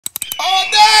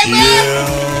Round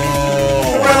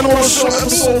one show,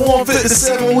 episode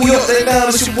 157. We up there now.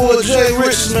 It's your boy Jay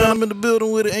Richards, man. I'm in the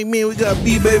building with it. Hey, man, we got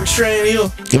B-Baby Trey in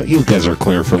here. You guys are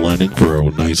clear for landing for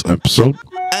a nice episode.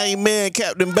 Hey, man,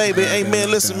 Captain Baby. Hey, man,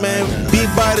 listen, man.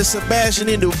 Big body Sebastian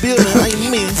in the building. Hey,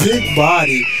 man. Big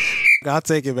body. I'll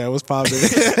take it, man. What's poppin'?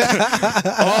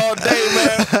 All day,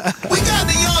 man. We got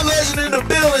the young legend in the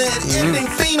building. Editing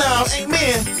phenom.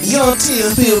 Amen. Young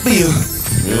TiaPiaBia.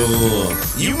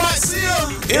 You might see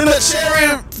him in the cherry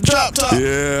drop top.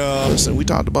 Yeah. Listen, we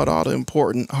talked about all the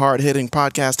important, hard-hitting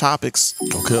podcast topics.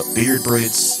 Okay. Beard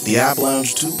braids, the app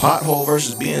lounge 2, pothole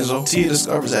versus benzo. Tia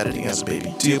discovers editing as a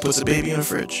baby. Tia puts a baby in the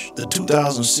fridge. The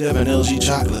 2007 LG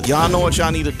chocolate. Y'all know what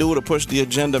y'all need to do to push the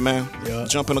agenda, man. Yeah.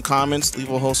 Jump in the comments,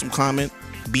 leave a wholesome comment.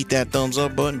 Beat that thumbs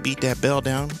up button, beat that bell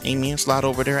down. Amen. Slide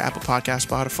over there, Apple Podcast,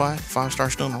 Spotify.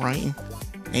 5-star still in the writing.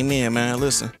 Amen, man.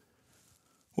 Listen.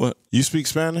 What? You speak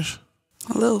Spanish?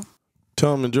 Hello.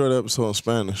 Tell them enjoy the episode in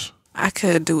Spanish. I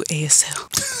could do ASL.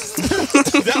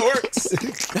 That works.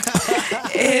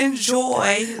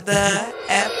 Enjoy the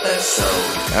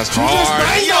episode. That's hard.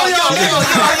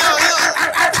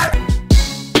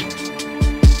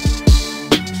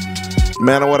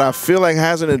 Man, what I feel like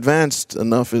hasn't advanced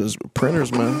enough is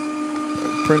printers,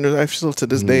 man. Printers, I still to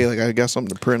this day, like I got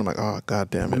something to print. I'm like, oh, god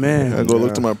damn it. Man. I go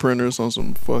look to my printers on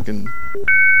some fucking...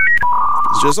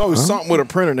 It's just always something with a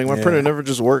printer. My printer never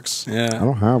just works. Yeah. I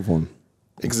don't have one.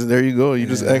 There you go. You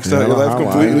just X'd out your life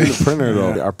completely. I need a printer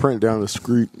though. I print down the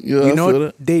street. Yeah, you know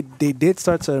what? They did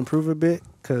start to improve a bit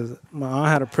because my aunt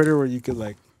had a printer where you could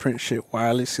like print shit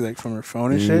wirelessly like from her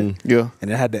phone and shit. Yeah.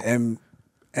 And it had the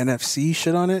NFC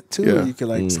shit on it too. Yeah. You could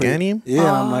like scan him.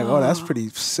 Yeah. I'm like, oh, that's pretty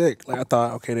sick. Like I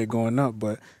thought, okay, they're going up,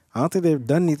 but I don't think they've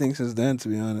done anything since then. To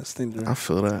be honest, I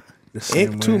feel that.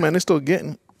 Ink too, man. They're still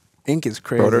getting. Ink is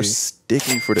crazy. Bro, they're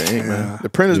sticky for the ink, man. The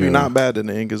printers be not bad, and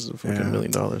the ink is a fucking $1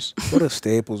 million. What a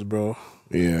Staples, bro.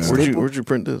 Yeah. Where'd you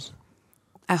print this?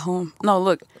 At home. No,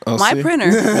 look. My printer.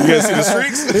 You guys see the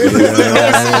streaks?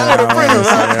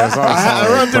 I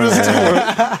run through this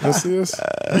too. You see this?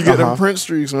 You get them print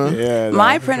streaks, man. Yeah.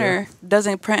 My printer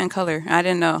doesn't print in color. I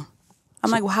didn't know.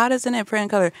 I'm like, well, how doesn't it print in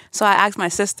color? So I asked my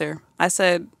sister. I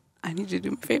said, I need you to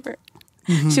do me a favor.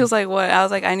 She was like, what? I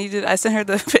was like, I sent her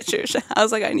the pictures. I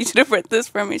was like, I need you to print this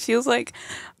for me. She was like,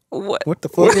 what? What the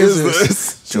fuck is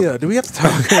this? Yeah, do we have to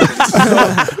talk?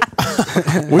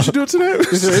 What you doing today?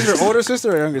 Is your older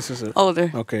sister or younger sister?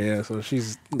 Older. Okay, yeah, so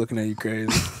she's looking at you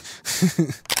crazy.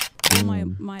 My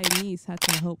niece had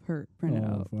to help her print it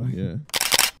out. Yeah.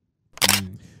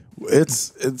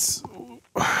 It's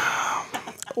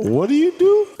what do you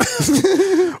do?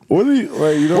 What do you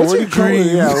like? You know, what's your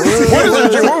dream? Yeah,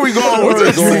 where are we going? Where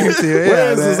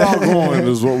is this all going?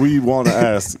 Is what we want to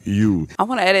ask you. I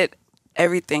want to edit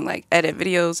everything, like edit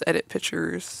videos, edit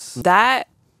pictures.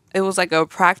 It was like a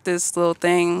practice little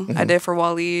thing I did for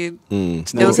Waleed.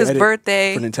 It was his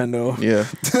birthday. For Nintendo. Yeah.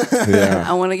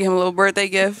 I want to give him a little birthday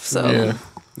gift. So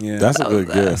yeah. That's a good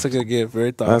gift. That's a good gift.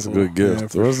 Very thoughtful. That's a good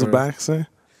gift. Yeah, what does the back say? It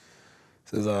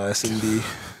says SMD.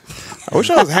 I wish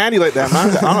I was handy like that, man.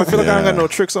 I feel like I don't got no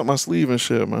tricks up my sleeve and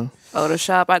shit, man.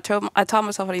 Photoshop. I taught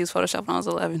myself how to use Photoshop when I was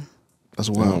 11. That's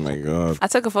wild. Oh my god. I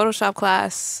took a Photoshop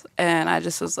class and I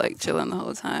just was like chilling the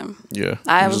whole time. Yeah.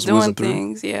 I was doing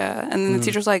things, and then the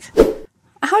teacher's like,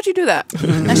 how'd you do that?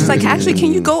 And she's like, actually,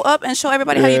 can you go up and show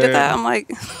everybody how you did that? I'm like,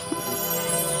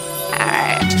 all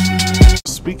right.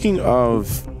 Speaking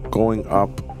of going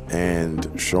up and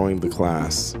showing the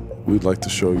class, we'd like to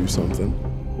show you something.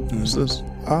 Who's this?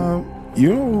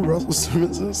 You know who Russel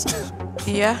Simmons is?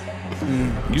 Yeah.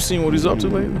 You seen what he's up to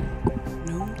lately?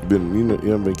 No. You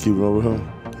haven't been keeping up with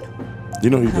him? You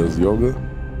know he does yoga?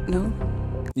 No.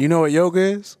 You know what yoga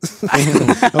is? I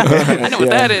know what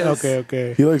that is.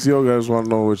 Okay. He likes yoga. I just want to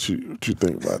know what you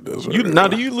think about this. Right Now,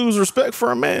 do you lose respect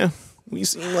for a man when you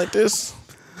see him like this?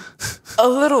 A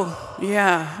little.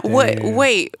 Yeah.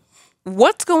 Wait.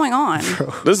 What's going on?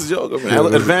 This is yoga,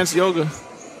 man. Advanced yoga.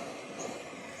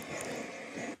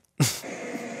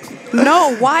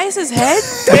 No, why is his head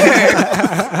there?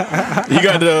 You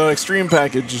got the extreme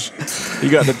package. You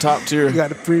got the top tier. You got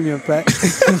the premium pack.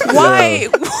 Why?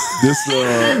 This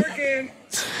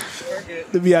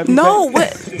The VIP No, pack.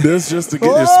 what? this just to get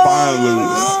your spine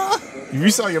loose. If you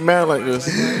saw your man like this,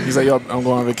 he's like, yo, I'm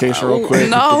going on vacation real quick.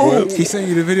 No. He sent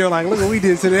you the video like, look what we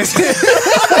did today.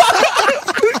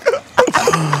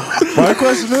 My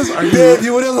question is, are you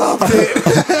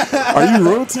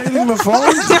rotating the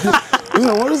phone?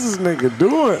 What is this nigga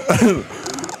doing?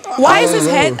 Why is his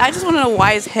head? I just want to know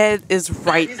why his head is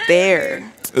right there.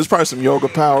 There's probably some yoga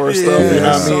power stuff. You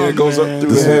know what I mean? It goes up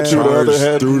through the head, through the other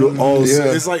head. Through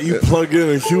the, It's like you plug in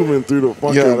a human through the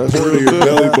fucking port of your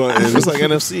belly button. It's like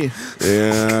NFC.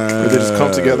 Yeah. Where they just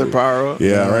come together, power up.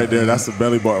 Yeah, right there. That's the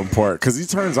belly button part. Because he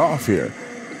turns off here.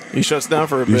 He shuts down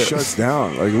for a bit. He shuts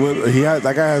down. Like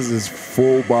that guy has his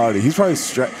full body. He's probably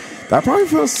that probably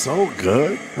feels so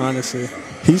good. Honestly,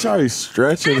 he's probably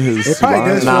stretching his it probably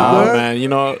does spine. feel good. Man, you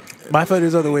know. But I feel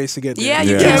there's other ways to get there. Yeah,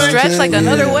 you can stretch like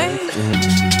another way.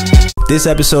 This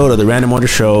episode of the Random Order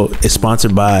Show is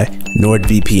sponsored by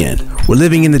NordVPN. We're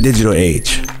living in the digital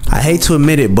age. I hate to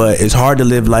admit it, but it's hard to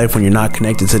live life when you're not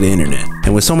connected to the internet.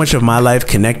 And with so much of my life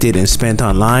connected and spent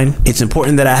online, it's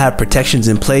important that I have protections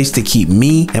in place to keep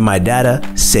me and my data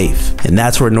safe. And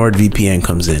that's where NordVPN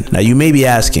comes in. Now you may be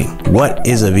asking, what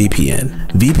is a VPN?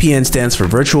 VPN stands for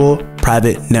Virtual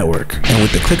Private Network. And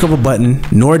with the click of a button,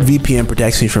 NordVPN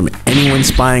protects me from anyone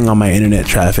spying on my internet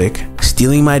traffic,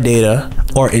 stealing my data,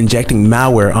 or injecting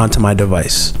malware onto my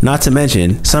device. Not to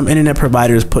mention, some internet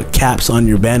providers put caps on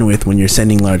your bandwidth when you're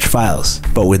sending large files.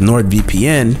 But with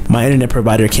NordVPN, my internet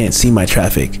provider can't see my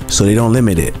traffic, so they don't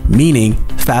limit it, meaning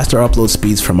faster upload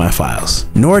speeds for my files.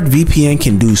 NordVPN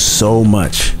can do so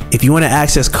much. If you want to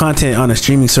access content on a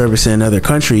streaming service in another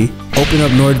country, open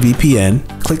up NordVPN,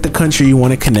 click the country you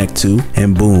want to connect to,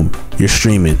 and boom, you're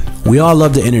streaming. We all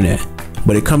love the internet,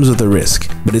 but it comes with a risk.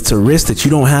 But it's a risk that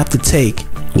you don't have to take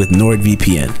with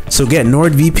NordVPN. So get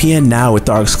NordVPN now with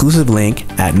our exclusive link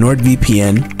at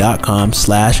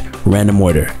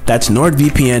nordvpn.com/randomorder. That's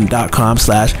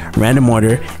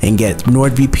nordvpn.com/randomorder and get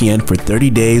NordVPN for 30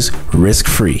 days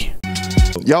risk-free.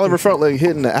 Y'all ever felt like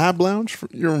hitting the Ab Lounge?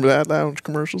 You remember the Ab Lounge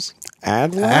commercials?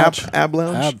 Ad Lounge? Ab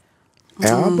Lounge?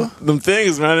 Ab? Them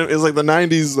things, man. It's like the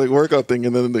 90s like workout thing,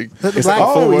 and then the it's black,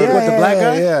 like with the black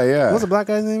guy? Yeah. What's the black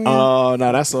guy's name again? Oh,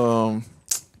 no, that's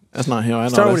not him. I know.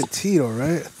 Start with a T though, right?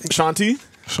 I think. Sean T?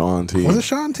 Sean T. Was it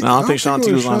Sean T? No, I don't think Sean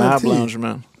T was on Sean Ab T. Lounge,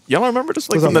 man. Y'all remember this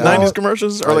like Was from the it 90s Ab-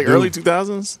 commercials or like early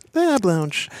 2000s? The Ab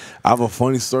Lounge. I have a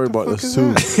funny story about this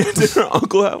too. Did your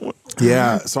uncle have one?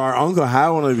 Yeah, so our uncle had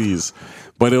one of these,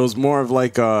 but it was more of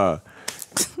like my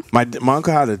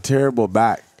uncle had a terrible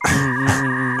back.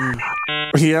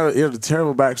 He had a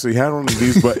terrible back, so he had one of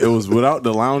these, but it was without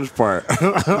the lounge part.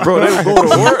 Bro, they would go to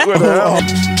work with it.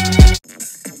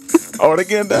 Oh, they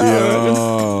getting down.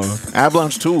 Yeah. Ab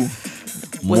Lounge 2.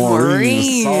 With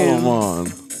Maureen.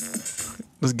 Solomon.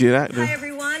 Let's get at Hi it.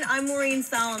 everyone, I'm Maureen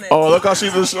Solomon. Oh, look how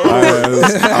she's the show.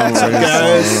 What's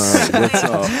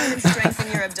up? And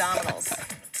strengthen your abdominals.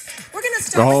 We're gonna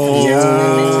start with Oh, some gentle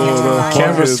movement to get your body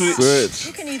camera moving. switch.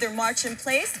 You can either march in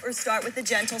place or start with a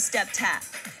gentle step tap.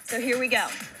 So here we go.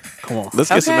 Come on. Let's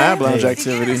get some Okay. Ab Lounge Beginners,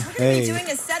 activity. we're gonna be doing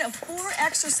a set of 4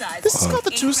 exercises. This is called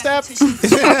the 8 two-step. repetitions.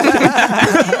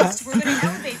 Next, we're gonna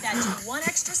elevate that to 1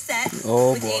 extra set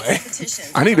with 8 repetitions.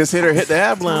 I need this hitter hit the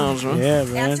Ab Lounge, man. Yeah,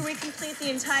 man. After we complete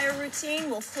the entire routine,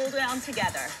 we'll cool down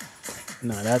together.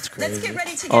 No, that's Let's crazy. get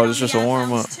ready to get Oh, on this is just the a ab warm-up.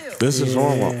 lounge, too. This is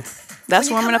normal. That's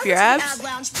When you warming come up your over to the abs? ab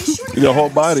lounge, be sure to Your get whole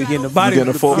out body. of the Getting the shower. body. You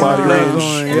getting a full body range.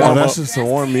 Yeah, that's just to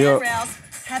warm me up.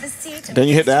 Have a seat. Then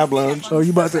you hit the Ab Lounge. Oh,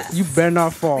 you better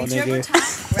not fall, Reach over nigga. top,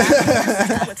 grab your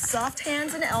hands with soft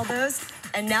hands and elbows,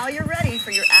 and now you're ready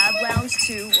for your Ab Lounge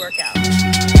 2 workout.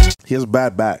 He has a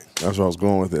bad back. That's what I was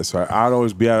going with this. So I'd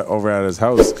always be over at his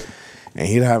house, and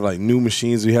he'd have like new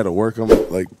machines. We had to work them,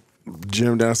 like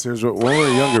gym downstairs. But when we were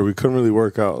younger, we couldn't really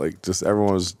work out. Like just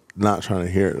everyone was not trying to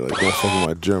hear it. Like don't fuck with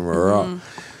my gym or up.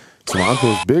 So my uncle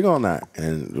was big on that.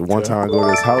 And one time I go to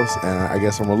his house, and I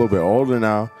guess I'm a little bit older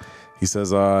now. He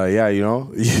says, yeah, you know,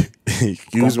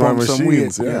 use my pump some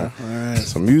machines. weed. Yeah. All right.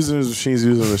 So I'm using his machines,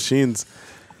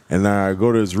 And then I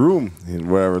go to his room,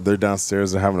 and wherever they're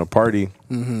downstairs, they're having a party.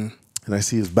 And I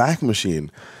see his back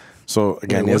machine. So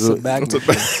again, he has a back?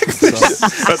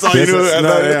 That's all you knew. yeah,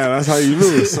 that's how you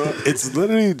knew. So it's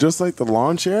literally just like the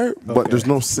lawn chair, but there's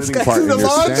no sitting part, and you're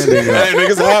standing up. Hey,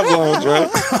 niggas have lounge, right?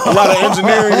 A lot of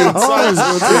engineering and science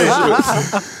goes into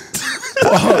this shit.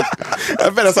 I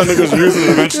bet that's how niggas use it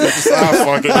eventually. Just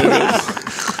fucking niggas.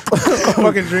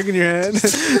 Fucking drink in your hand.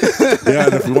 Yeah,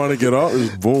 and if you want to get out,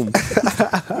 just boom.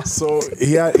 So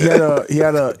he had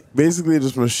a basically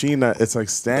this machine that it's like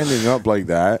standing up like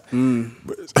that, and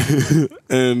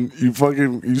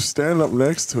you stand up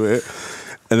next to it,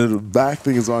 and then the back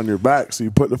thing is on your back, so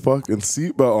you put the fucking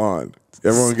seatbelt on.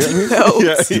 Everyone get me?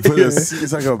 Yeah, you put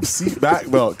it's like a seat back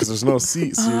belt because there's no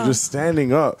seat, so you're just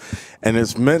standing up, and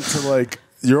it's meant to like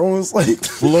you're almost like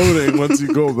floating once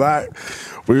you go back.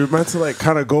 But you're meant to like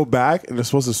kind of go back, and it's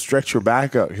supposed to stretch your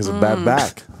back out because of bad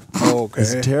back. Oh Oh, okay.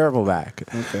 It's a terrible back.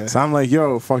 Okay. So I'm like,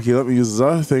 yo, fuck you, let me use this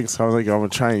other thing. So I was like, I'm gonna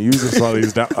try and use this while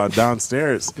he's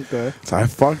downstairs. Okay. So I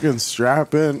fucking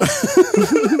strap in.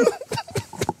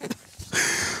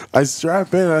 I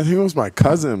strap in. I think it was my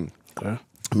cousin. Okay.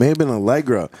 May have been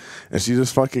Allegra, and she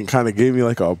just fucking kind of gave me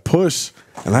like a push,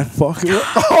 and I fucking I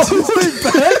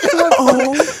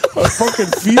fucking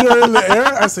feet are in the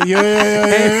air. I said,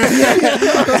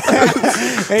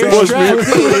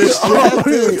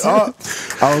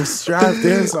 I was strapped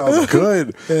in, so I was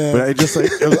good. Yeah. But I just like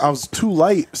I was too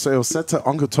light, so it was set to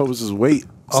Uncle Tobit's weight.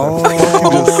 So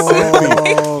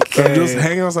Okay. I'm just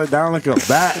hanging upside down like a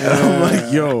bat, and I'm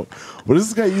like, yo, what does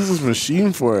this guy use this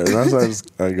machine for? And that's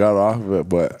why I got off of it,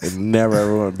 but I never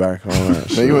ever went back on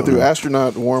that. Man, you went through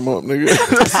astronaut warm up, nigga.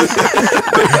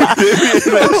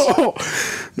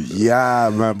 Yeah,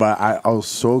 man, but I was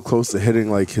so close to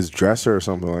hitting like his dresser or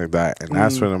something like that, and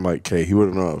that's when I'm like, okay, he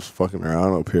wouldn't know I was fucking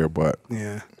around up here, but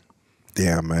Yeah.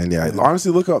 man, yeah. Honestly,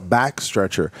 look up back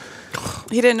stretcher.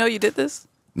 He didn't know you did this?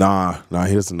 Nah,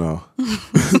 he doesn't know.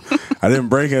 I didn't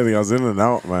break anything. I was in and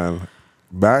out, man.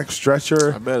 Back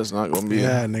stretcher. I bet it's not gonna be.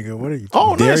 Yeah, nigga, what are you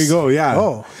Oh, There nice. you go. Yeah.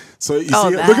 Oh. So you Oh,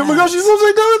 see, that. look at my gosh, she's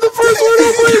upside down at the first one.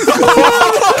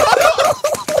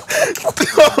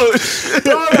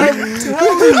 I'm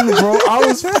telling you, bro. I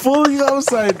was fully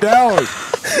upside down.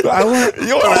 I went.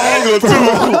 You're on an angle too.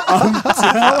 I'm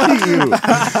telling you,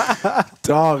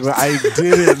 dog. I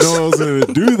didn't know I was gonna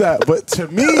do that, but to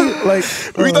me, like,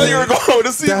 We thought you were going with a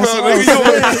seatbelt, That's what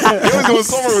nigga. I'm You was going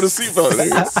somewhere with a seatbelt,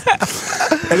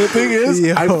 nigga. and the thing is,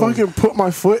 Yo. I fucking put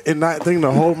my foot in that thing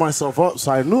to hold myself up,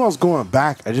 so I knew I was going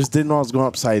back. I just didn't know I was going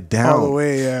upside down. all the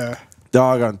way? Yeah.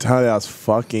 Dog, I'm telling you, I was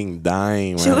fucking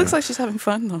dying, man. She looks like she's having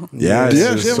fun though. yeah,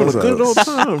 Yeah, it's she just having a sort good of- old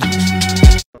time.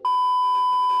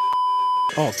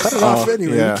 Oh, cut it off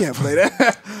anyway. yeah. You can't play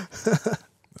that.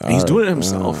 He's doing it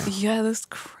himself. Yeah, that's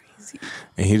crazy.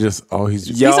 And he just, he's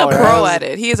He's a pro at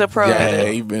it. He is a pro at Yeah,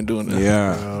 it. he's been doing that.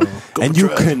 yeah. Go And you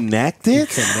try. connected?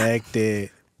 Connected.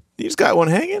 You just got one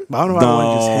hanging? But I don't know why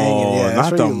one just No, hanging. Yeah, that's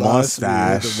not where the you lost me,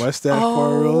 mustache. The mustache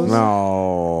cornrows.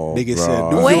 No, Nigga bro. said,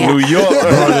 Wait. New York.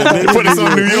 They put this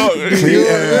on New York.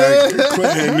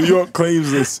 Yeah, New York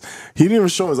claims this. He didn't even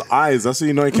show his eyes. That's how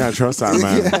you know you can't trust that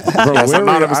man. Bro, That's where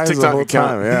were anonymous your eyes the TikTok whole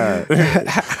account. time?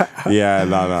 Yeah, yeah.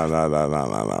 No.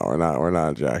 We're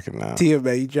not jacking now.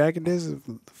 TiaPiaBia, you jacking this? If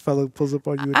the fella pulls up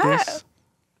on you with this?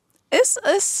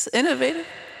 It's innovative.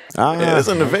 Yeah, it's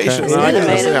innovation. It's I gotta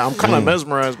innovative. say, I'm kind of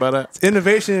mesmerized by that.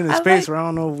 Innovation in a I space like- where I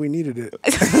don't know if we needed it.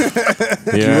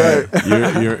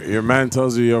 Yeah, your man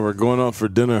tells you, yo, we're going out for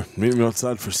dinner. Meet me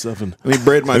outside for 7. Let me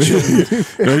braid my chin.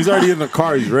 No, he's already in the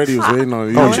car. He's ready. He's waiting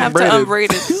on you. I'm gonna have to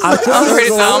unbraid it.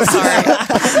 No, I'm sorry.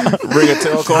 Bring a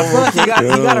tail comb. You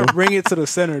gotta bring it to the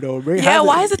center though. Yeah,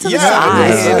 why is it to the Yeah,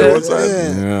 side? one side.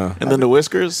 Yeah, And then the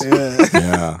whiskers.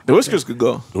 yeah. The whiskers could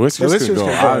go. The whiskers could go.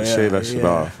 could go, I'd yeah, shave that shit yeah.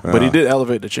 off. But he did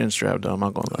elevate the chin strap, though. I'm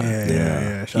not gonna lie.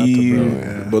 Yeah. Shout out He, to bro.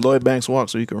 Yeah. but Lloyd Banks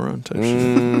walks so he can run. Type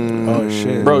shit. Oh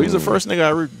shit, Bro, he's the first nigga I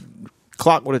ever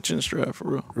clocked with a chin strap for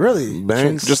real. really?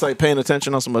 Banks. Just like paying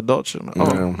attention on some adult shit. I'm like,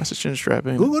 Yeah. that's a chin strap,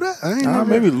 ain't it? Google that. I ain't never,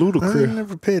 maybe I Ludacris. ain't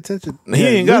never pay attention. He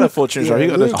ain't got a full chin strap. He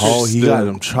got the Oh, he got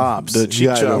them chops. The He cheek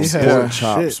got them chops. sport Yeah.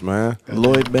 chops, Shit. man.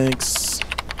 Lloyd Banks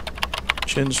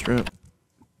chin strap.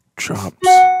 Chops.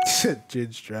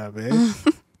 Chin strap, eh?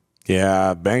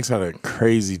 Yeah, Banks had a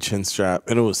crazy chin strap,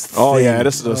 and it was thin. Oh yeah,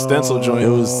 this is a stencil joint. It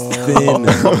was thin.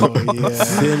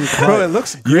 Thin bro, it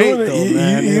looks great though,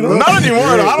 man. you It know- looks Not anymore.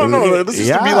 great. I don't know. This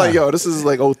used to be Yeah. like, yo, this is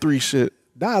like 03 shit.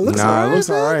 Nah, it looks Nah, alright, it looks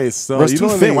man. alright. So Bro, it's you too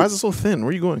know thin. they- Why is it so thin?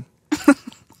 Where you going?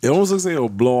 It almost looks like it'll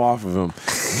blow off of him.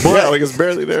 Yeah, like it's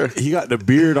barely there. He got the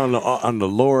beard on the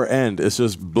lower end. It's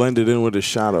just blended in with his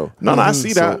shadow. No, I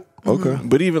see that. Okay.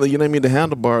 But even, you know what I mean, the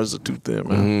handlebars are too thin,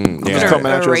 man. I'm yeah. just coming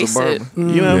at you as Erase a barber. it. You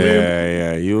know what I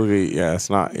mean? Yeah. It's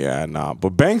not. Yeah, nah.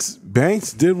 But Banks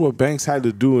did what Banks had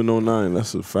to do in 09.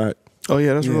 That's a fact. Oh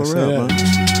yeah, that's real say rap, that.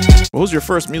 man. What was your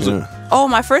first music? Yeah. Oh,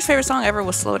 my first favorite song ever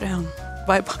was "Slow Down"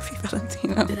 by Bobby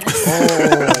Valentino.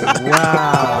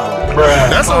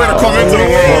 That's the way to come into the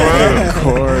world, man. Of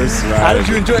course, man. How did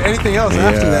you enjoy anything else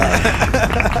after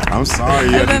that? I'm sorry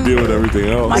you had to then deal with everything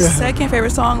else. My second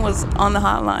favorite song was "On the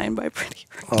Hotline" by Pretty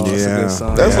Ricky. Oh, that's a Yeah. good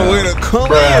song. That's the way to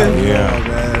come in. Yeah. Oh,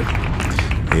 man.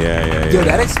 Yeah. Yo,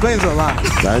 that explains a lot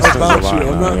That explains about a lot, you.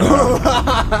 I'm man, not gonna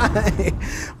lie.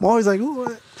 I'm always like, ooh,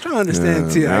 what? Trying to understand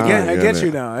Yeah, Tia. nah, I I get get you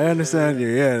it. now. I understand you.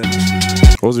 Yeah.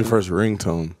 What was your first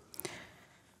ringtone?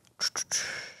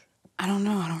 I don't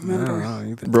know. I don't remember.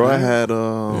 You think- Bro,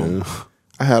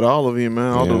 I I had all of you,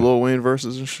 man. All the Lil Wayne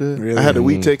verses and shit. Really? I had the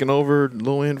weed taking over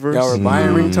Lil Wayne verse. Y'all were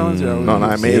buying ringtones? No,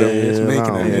 I made them.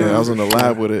 Making I was in the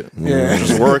lab with it. Yeah.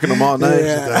 Just working them all night.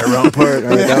 Yeah. That wrong part.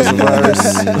 That was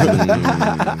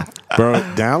the verse.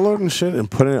 Bro, downloading shit and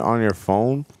putting it on your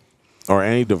phone or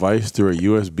any device through a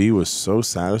USB was so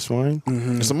satisfying.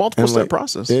 It's a multiple step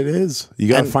process. It is. You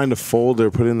gotta find a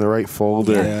folder, put it in the right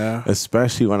folder. Yeah.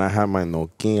 Especially when I have my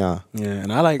Nokia. Yeah,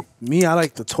 and I like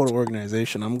the total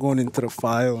organization. I'm going into the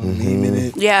file and naming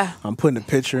it. Yeah. I'm putting a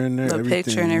picture in there. The everything,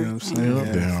 picture and you know what I'm saying?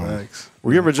 everything. Yeah, Damn. facts.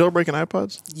 Were you ever jailbreaking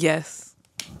iPods? Yes.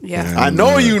 Yeah. I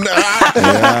know you know.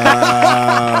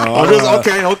 I'm just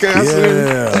okay. I see.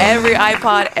 Every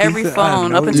iPod, every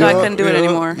phone, up until I couldn't do it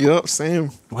anymore. Yep,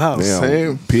 same. Wow.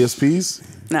 Same. PSPs?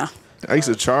 No. I used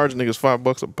to charge niggas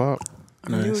 $5 a pop.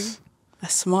 Nice.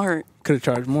 That's smart. Could have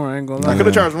charged more. I ain't gonna lie. I could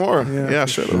have charged more. Yeah, I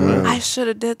should have. Man. I should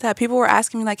have did that. People were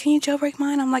asking me like, "Can you jailbreak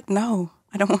mine?" I'm like, "No,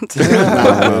 I don't want to."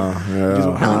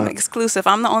 I'm exclusive.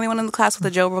 I'm the only one in the class with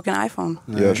a jailbroken iPhone.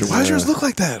 Yeah, true. Why does yours look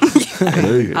like that?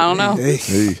 I don't know.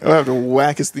 I have the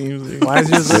wackest themes. Why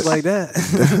does yours look like that?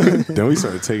 Then we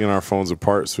started taking our phones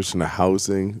apart, switching to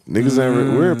housing. Niggas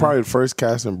we were probably the first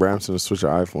cast in Brampton to switch an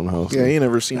iPhone house. Yeah, you ain't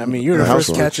never seen. I mean, you're the house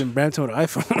first catching Brampton with an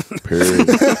iPhone.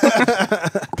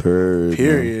 Period.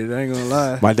 Period. I ain't gonna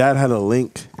lie. My dad had a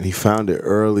link and he found it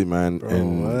early, man. Bro,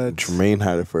 and what? Tremaine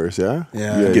had it first, yeah?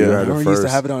 Yeah. You I had it remember he used to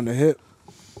first. have it on the hip.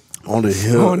 On the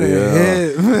hip. On the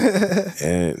hip.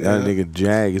 And that nigga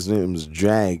Jag, his name was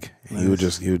Jag. And he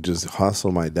would just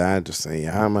hustle my dad, just saying,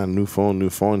 "Yeah, man, new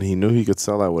phone." He knew he could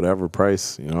sell at whatever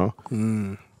price, you know.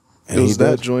 And it was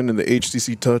that joined in the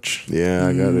HTC Touch. Yeah,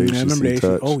 I got the I remember HTC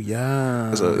Touch. Oh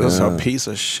yeah. That's a piece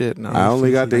of shit. Now I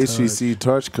only got the HTC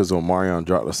Touch because Omarion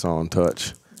dropped the song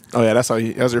Touch. Oh yeah, that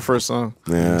was your first song.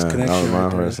 Yeah, that was my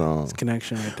right first song. It's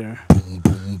connection right there.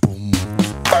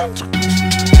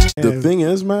 The thing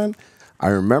is, man, I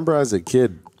remember as a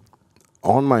kid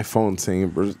on my phone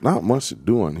saying, "There's not much to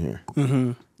do on here."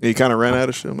 Yeah, you kind of ran out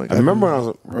of shit. I'm like, I remember when I was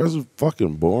like, "This is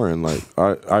fucking boring." Like,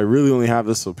 I really only have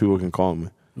this so people can call me.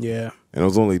 Yeah. And it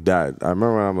was only that. I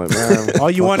remember when I'm like, man,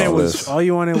 all you wanted this.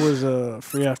 was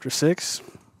free after 6.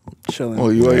 Chilling.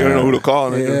 Well, you don't know who to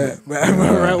call. Yeah, I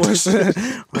remember I was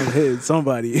hitting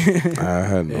somebody. I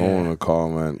had no one to call,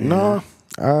 man. No,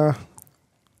 I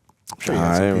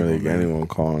didn't really get anyone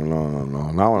calling. No.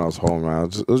 Not when I was home, man.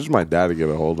 It was just my dad to get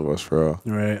a hold of us, for real.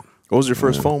 Right. What was your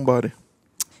first phone, buddy?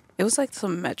 It was like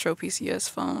some Metro PCS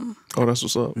phone. Oh, that's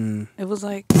what's up. It was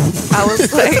like, I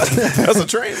was like, That's a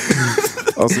train.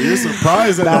 Oh, so you're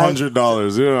surprised at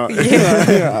 $100, you know?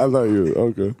 Yeah, I thought you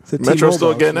okay. Metro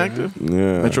still getting active.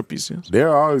 Yeah, Metro PCS.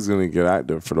 they're always gonna get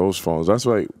active for those phones. That's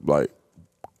like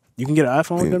You can get an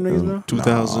iPhone with them niggas now?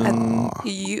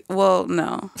 2000. well,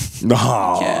 no.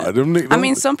 nah. Them I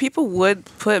mean, some people would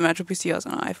put Metro PCS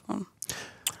on an iPhone.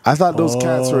 I thought those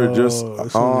cats were just. I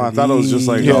thought it was just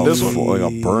like this one. like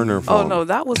a burner phone. Oh no,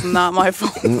 that was not my phone.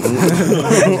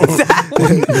 That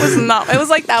one was not. It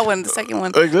was like that one, the second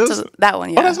one. Like this? So that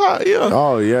one, yeah. Oh, that's hot. Yeah.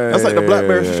 Oh yeah, That's like the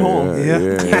BlackBerry phone.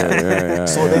 Yeah.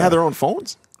 So they had their own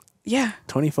phones. Yeah.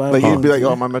 25. Like you'd be like,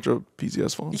 "Oh, my Metro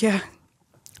PCS phone." Yeah.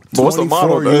 But what's the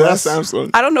model? 24 That's Samsung.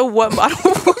 I don't know what model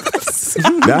it was.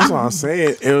 That's what I'm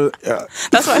saying. It was,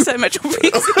 That's why I said Metro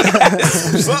PCS.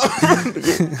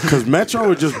 Because Metro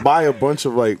would just buy a bunch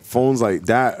of like phones like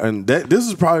that, and this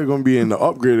is probably going to be in the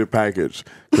upgraded package.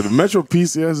 Because the Metro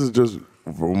PCS is just,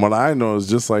 from what I know, is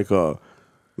just like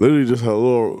literally just a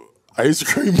little ice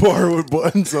cream bar with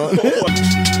buttons on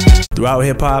it. Throughout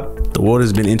hip-hop, the world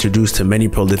has been introduced to many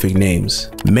prolific names.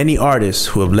 Many artists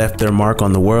who have left their mark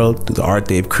on the world through the art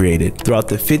they've created. Throughout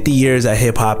the 50 years that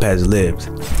hip-hop has lived,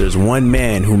 there's one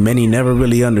man who many never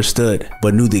really understood,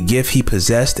 but knew the gift he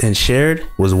possessed and shared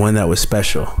was one that was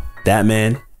special. That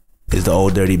man is the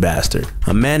Old Dirty Bastard.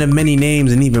 A man of many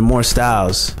names and even more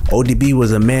styles, ODB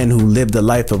was a man who lived a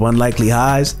life of unlikely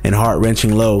highs and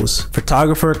heart-wrenching lows.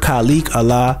 Photographer Khalik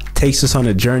Allah takes us on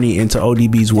a journey into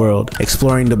ODB's world,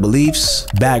 exploring the beliefs,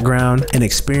 background, and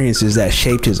experiences that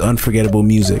shaped his unforgettable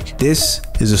music. This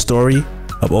is a story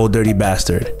of Old Dirty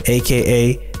Bastard,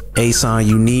 aka A-Son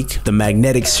Unique, the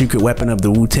magnetic secret weapon of the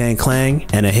Wu-Tang Clan,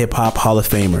 and a hip-hop Hall of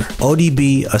Famer.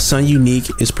 ODB, A Son Unique,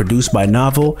 is produced by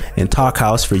Novel and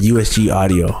Talkhouse for USG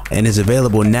Audio, and is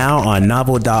available now on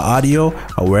novel.audio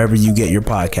or wherever you get your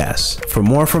podcasts. For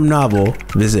more from Novel,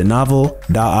 visit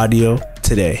novel.audio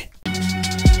today.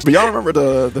 But y'all remember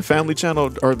the Family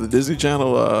Channel or the Disney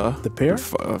Channel? The pair?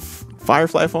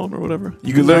 Firefly phone or whatever.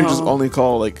 You could literally just only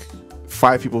call like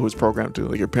 5 people who's programmed to,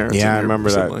 like your parents. Yeah, and I your remember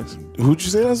siblings. that. Who'd you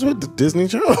say that's with? The Disney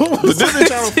Channel? The Disney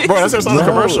Channel, bro. That's on the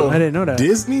commercial. I didn't know that.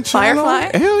 Disney Channel?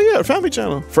 Firefly? Hell yeah, Family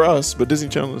Channel for us, but Disney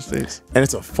Channel in the States. And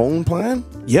it's a phone plan?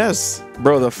 Yes,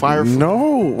 bro. The Firefly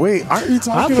No, wait. Aren't you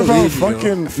talking about believe you.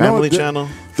 fucking Family no, Channel.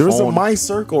 There was a phone. My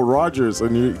Circle Rogers,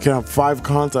 and you can have 5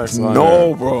 contacts on No,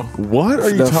 there. bro. What are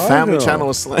you The talking Family about? Channel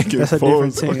was slanging. That's a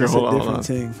different phones. thing. Okay, That's a hold on, different hold on.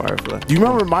 thing. Firefly. Do you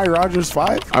remember My Rogers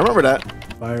 5? I remember that.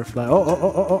 Firefly.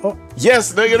 Oh.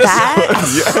 Yes, nigga.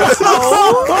 That's yes.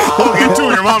 Okay, to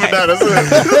your mom and dad. That's it.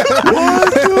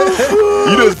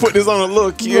 You just put this on a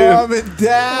little kid. Mom and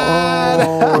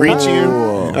dad.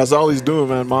 Reaching. That's all he's doing,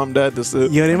 man. Mom, dad. That's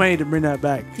it. Yo, they might need to bring that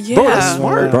back. Yeah. Bro, that's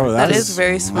smart. Bro, That that's is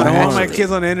very I smart. don't want my actually.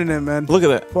 kids on the internet, man. Look at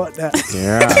that. Fuck that.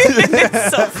 Yeah.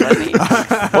 It's so funny.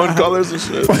 Fun colors and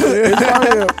shit.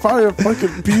 It's probably a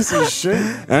fucking piece of shit.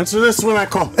 Answer this when I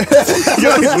call.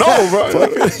 No, bro.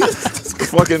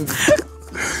 Fucking.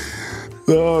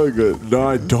 Oh, good. No,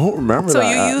 I don't remember So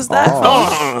that. you at use that?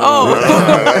 all. Bro,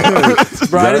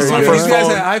 I just Very these good. guys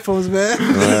had iPhones, man.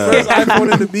 First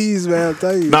iPhone in the bees, man. I'll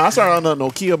tell you. Nah, I started on the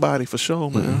Nokia body for sure,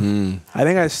 man. I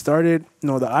think I started.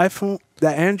 No, the iPhone, the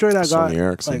Android I got Sony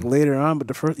Ericsson. like later on, but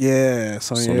the first, Sony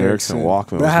Sony Ericsson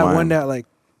Walkman But I was had mine. one that like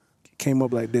came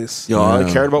up like this. Yo, all I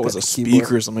Yeah. cared about was a Got the keyboard.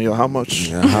 speaker. I'm like, yo, how much?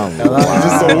 Yeah,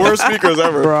 Just the worst speakers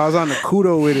ever. Bro, I was on the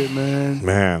Kudo with it, man.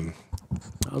 Man.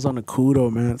 I was on the Kudo,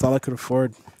 man. That's all I could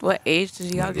afford. What age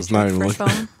did y'all get It's your not even first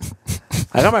phone?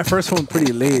 I got my first phone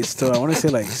pretty late still. I want to say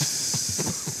like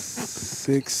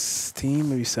 16,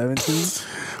 maybe 17.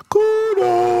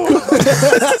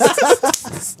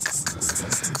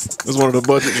 It's one of the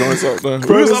budget joints out there.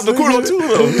 We was off the Kudo too,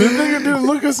 though. This nigga didn't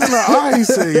look us in the eye. He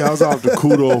said, I was off the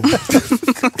Kudo.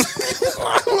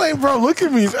 I'm like, bro, look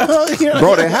at me.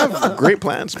 Bro, they have great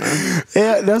plans, man.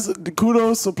 Yeah, that's the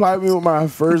Kudo supplied me with my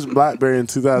first BlackBerry in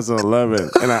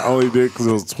 2011, and I only did because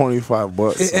it was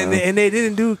 $25. And man. they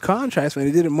didn't do contracts, man.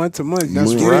 They did it month to month.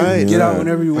 That's Get in, right. Get out Yeah.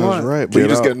 whenever you want. That's right. But Get you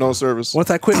just out. get no service. Once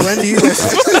I quit Wendy's,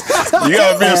 You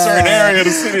gotta be in a certain area of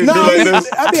the city and no, do like this.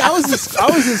 I mean, I was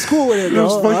in school with it. It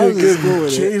was Bro. I fucking was in school good.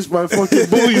 with it. Changed by fucking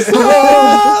bullies.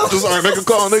 Just alright, make a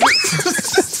call, nigga.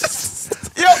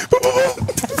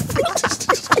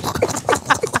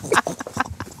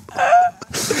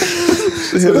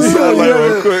 Hit the satellite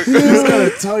real quick. You just gotta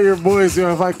tell your boys,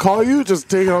 if I call you, just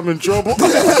take it. I'm in trouble.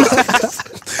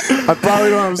 I probably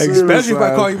don't have service. Especially if I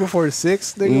man. call you before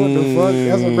 6, nigga. What the fuck?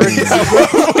 That's emergency.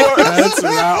 Answer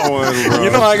that one, bro. You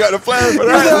know I got the plan for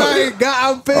that.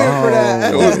 I'm paying for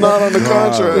that. It was not on the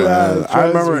contract. Man, I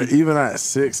trust remember even at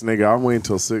 6, nigga, I'm waiting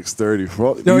till 6:30.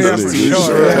 Fuck No, these yeah, for niggas.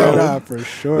 sure. Yeah, nah, for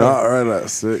sure. Not right at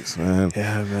 6, man.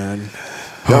 Yeah, man.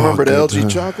 Y'all remember the good LG time.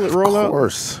 chocolate Of rollout?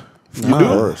 course. You do? Of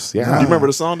course, yeah. You remember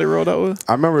the song they rolled out with?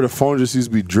 I remember the phone just used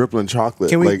to be dripping chocolate.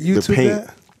 Can we like the YouTube paint.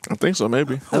 that? I think so,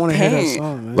 maybe. I want to hear that paint.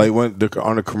 song, man. Like when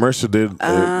on the commercial did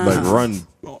like run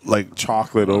like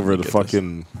chocolate over the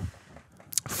fucking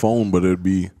phone, but it'd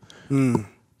be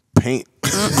paint.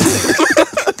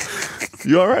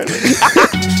 You alright?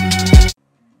 I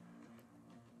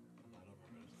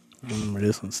remember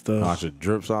this one stuff. Watch it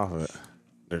drips off of it.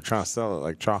 They're trying to sell it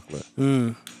like chocolate.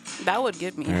 That would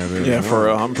get me. Yeah, for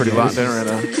real. I'm pretty locked in right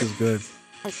now. This is good.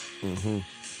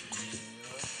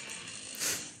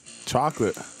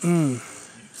 Chocolate.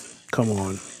 Come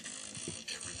on.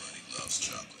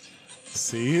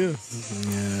 See you.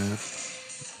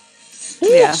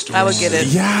 Yeah, I would get it.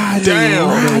 Yeah,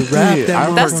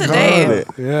 Damn. That's today.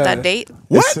 Yeah. That date?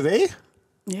 What? Today?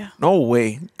 Yeah. No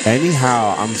way.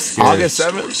 Anyhow, I'm scared. August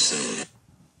 7th?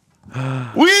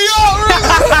 We are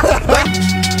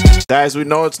Guys, we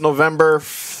know it's November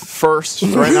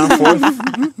 1st right now,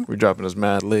 4th. We're dropping this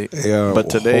mad late. Yeah, but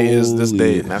today is this holy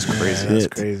date, and that's crazy. That's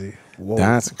crazy. Whoa.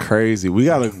 That's crazy. We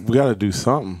gotta do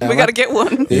something. We got to get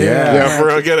one. Yeah, for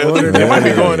real, get it. Order They might be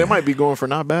that. going. They might be going for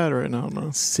not bad right now. No.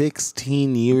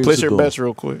 16 years Place ago. your bets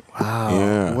real quick. Wow.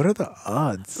 Yeah. What are the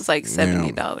odds? It's like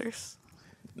 $70.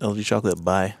 LG chocolate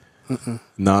buy.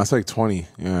 No, it's like 20.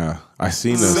 Yeah. I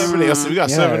seen this. 70. We got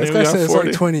 70. This We guy got said it's 40.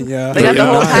 like 20. Yeah. They got the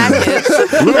whole package.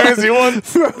 Luis, you won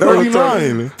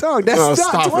 39. Dog, that's No, not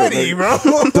stop it, 20, nigga. bro.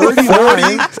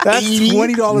 39. That's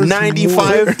 $20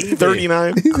 95,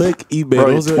 39. Click eBay. Bro,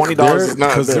 Those are $20 is not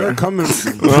because there. they're coming.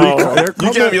 No, They're you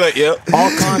coming. can't be like, yep. all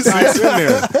contacts in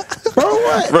there.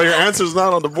 Bro, your answer's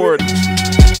not on the board.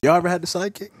 Y'all ever had the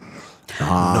sidekick?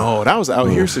 No, that was out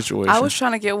here situation. I was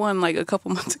trying to get one like a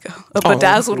couple months ago. A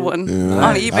bedazzled one on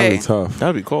That'd be eBay. tough.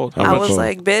 That'd be cold. I was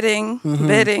like bidding.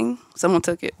 Someone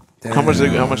took it. How much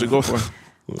it go for?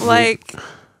 Like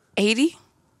 80.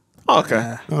 Oh,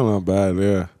 okay. Oh, not bad.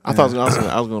 Yeah. I thought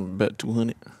I was gonna bet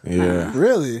 200. Yeah.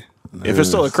 Really? If it's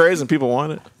still a craze and people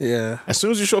want it, Yeah. as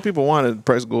soon as you show people want it, the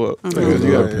price go up. Because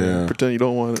you gotta pretend you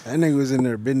don't want it. That nigga was in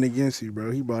there bidding against you,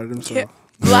 bro. He bought it himself. Yeah.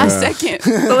 The last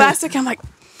second, I'm like,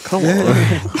 Come on.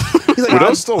 He's like, Would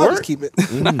those still I'll work? just keep it.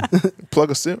 Plug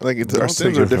a sim. Like our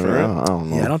sims are different, right? I don't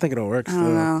know. Yeah, I don't think it'll work. I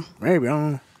don't know. Maybe, I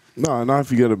don't know. No, not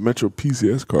if you get a Metro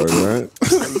PCS card, right?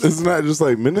 Isn't that just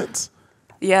like minutes?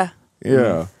 Yeah.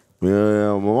 Yeah.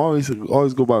 Yeah. My mom used to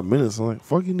always go by minutes. I'm like,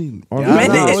 fuck, you need all Yeah, these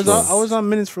Minutes. I was on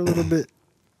minutes for a little bit.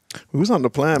 We was on the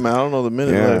plan, man. I don't know the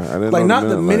minute Yeah, life. I didn't Like, know not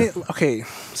the minute. life. Okay,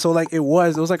 so like it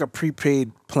was like a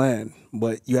prepaid plan,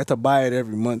 but you had to buy it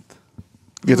every month.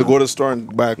 You have to go to the store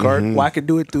and buy a card. Well, I could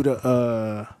do it through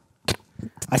the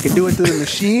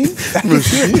machine.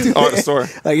 Oh, at the store.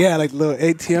 Like, yeah, like little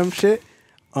ATM shit.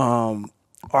 Or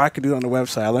I could do it on the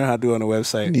website. I learned how to do it on the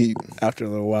website Neat. after a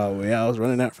little while. But yeah, I was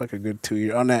running that for like a good 2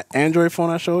 years. On that Android phone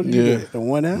I showed you, Yeah. the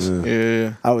 1S,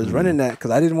 Yeah. I was running that because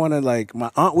I didn't want to, like,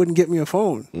 my aunt wouldn't get me a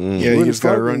phone. Yeah, She you wouldn't just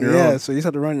gotta fuck run with your me. own. Yeah, so you just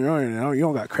have to run your own. You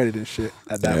don't got credit and shit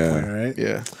at that Yeah. point, right?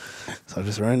 Yeah. So I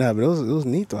just ran that. But it was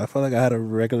neat, though. I felt like I had a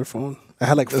regular phone. I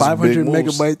had like That's 500 big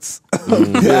moves. megabytes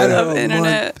Of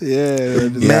internet. Yeah.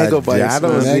 Megabytes. That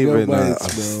was man. even a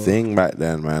Megabytes, bro. thing back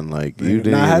then, man. Like, you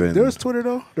didn't Nah, even. there was Twitter,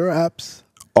 though. There were apps.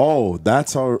 Oh,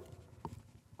 that's how.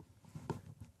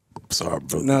 Sorry,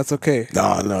 bro. No, it's okay.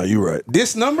 No, you're right.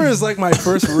 This number is like my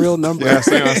first real number. Yeah,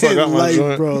 same. I still got in my life,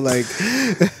 joint. bro. Like,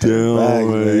 Damn, Back,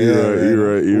 man. man.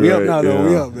 You're right. We up now, though.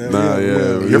 We up, man. Nah, We up,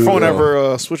 yeah. man. Your we phone up.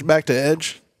 ever switch back to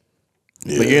Edge?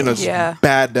 Like you're in a Yeah.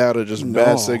 bad data, just No,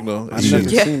 bad signal. I've You never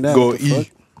just seen that. Go What the E fuck?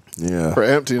 Yeah. for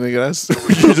empty, nigga. That's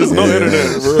you just no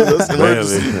internet, bro. That's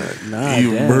emergency. Nah,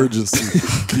 damn. Emergency.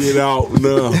 Get out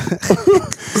now.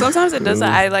 Sometimes it does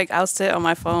that. I'll sit on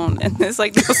my phone and it's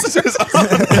like, it's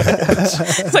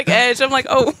like Edge. I'm like,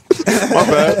 oh. My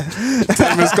bad.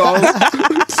 10 missed calls.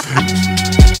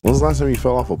 When was the last time you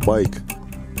fell off a bike?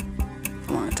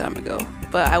 A long time ago.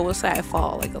 But I will say I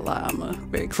fall like a lot. I'm a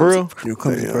very For real? clumsy You a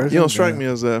clumsy person? You don't strike me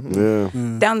as that. Yeah.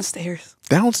 down the stairs.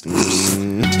 Downstairs.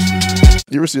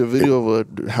 You ever see a video of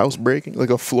a house breaking, like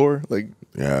a floor, like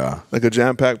Yeah. a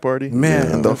jam packed party, Man.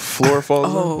 and the floor falls.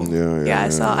 Oh, Yeah, I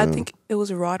saw. yeah. I think it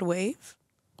was Rod Wave.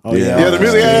 Oh, Yeah. Yeah, the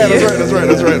music. Yeah,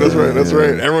 that's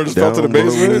right. Everyone just fell to the Down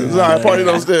basement. below. It's all right, party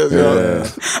downstairs. Yeah.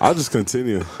 I'll just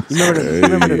continue. You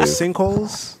remember the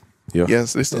sinkholes? Yeah.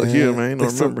 Yes, they still here, man. You They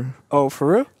don't still- remember. Oh, for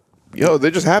real? Yo,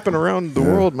 they just happen around the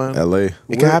world, man. LA.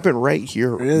 It can happen right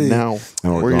here, Really? now.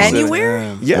 Oh, Where you God. sitting.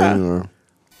 Anywhere? Yeah. Anywhere.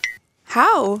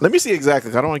 How? Let me see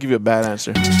exactly. 'Cause I don't want to give you a bad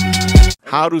answer.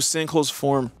 How do sinkholes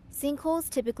form? Sinkholes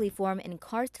typically form in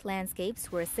karst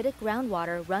landscapes where acidic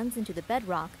groundwater runs into the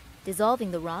bedrock,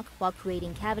 dissolving the rock while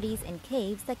creating cavities and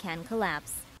caves that can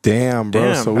collapse. Damn,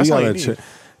 bro. Damn, so we that's all gotta you check. need.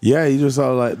 Yeah, you just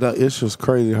saw like that. It's just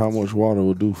crazy how much water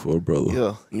will do for a brother.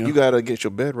 Yeah. You gotta get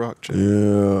your bedrock checked.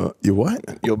 Yeah. You what?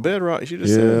 Your bedrock. You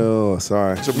just said. Yeah.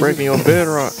 Sorry. So breaking your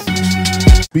bedrock.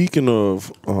 Speaking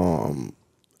of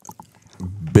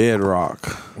bedrock,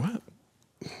 What?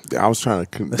 I was trying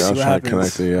to. Let's I see was what trying to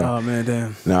happens. connect it. Yeah. Oh, man,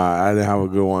 damn. Nah, I didn't have a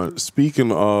good one.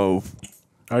 Speaking of,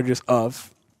 Or just of.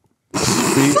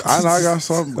 I got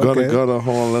something. Okay. Hold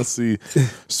on. Let's see.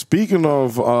 Speaking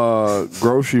of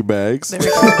grocery bags,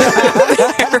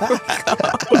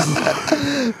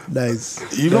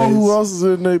 Nice. you know who else is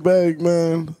in their bag,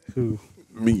 man? Who?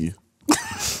 Me.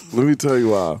 Let me tell you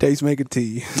why. Taste maker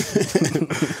tea.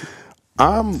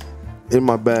 I'm in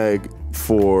my bag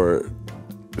for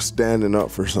standing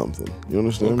up for something. You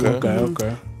understand me?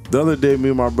 Okay. The other day, me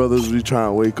and my brothers, we trying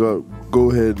to wake up, go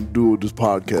ahead and do this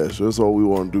podcast. That's all we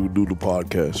want to do the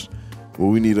podcast. But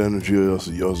we need energy of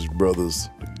us brothers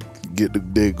get the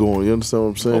day going. You understand what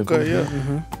I'm saying? Okay,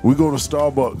 yeah. We go to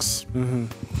Starbucks.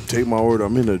 Take my order.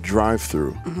 I'm in a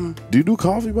drive-through. Do you do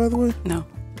coffee, by the way? No.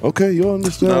 Okay, you'll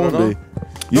understand Not one at all. day.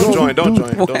 You Don't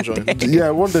know, join. Yeah,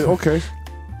 one day. Okay.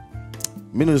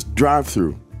 I'm in this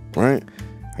drive-through, right?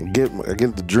 I get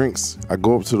the drinks. I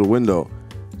go up to the window.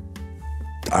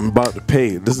 I'm about to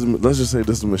pay. Let's just say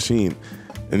this is a machine.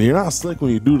 And you're not slick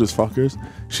when you do this, fuckers.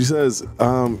 She says,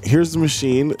 here's the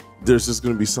machine. There's just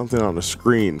going to be something on the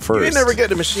screen first. You ain't never get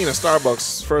the machine at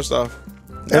Starbucks, first off.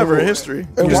 Never in history.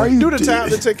 And Just why you do the do- tab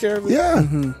to take care of it. Yeah.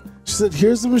 She said,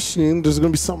 here's the machine. There's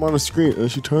going to be something on the screen. And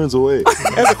she turns away.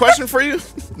 Has a question for you?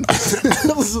 What's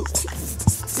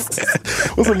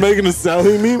it, Megan Thee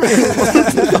Stallion meme?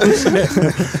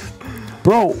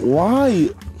 Bro,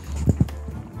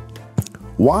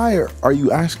 why are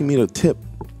you asking me to tip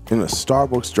in a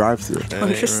Starbucks drive-thru?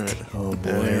 Interesting. Oh,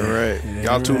 boy. Right.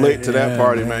 Y'all too late to that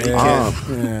party, man. You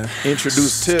can't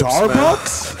introduce tips,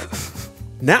 Starbucks?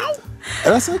 Now?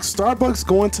 And that's like Starbucks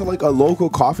going to like a local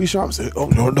coffee shop and say, oh,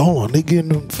 no, they getting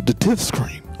them for the tip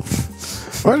screen.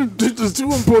 Why did the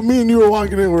two of them put me and you were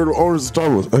walking in where the owners of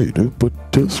Starbucks? Hey, dude, put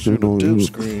tip screen on you.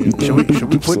 Should we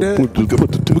put that? Put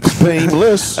the tips.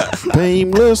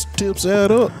 Painless tips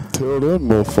add up. Tell them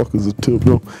motherfuckers to tip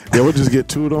them. Yeah, we'll just get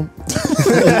two of them.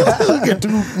 Get 2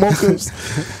 mochas.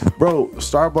 Bro,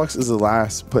 Starbucks is the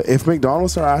last. But if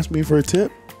McDonald's are asking me for a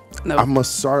tip, No. I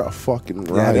must start a fucking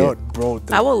riot. Yeah, bro.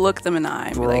 I will look them in the eye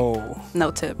and be Bro. like, no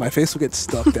tip. My face will get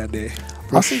stuck that day.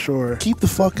 For sure. Keep the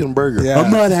fucking burger. Yeah.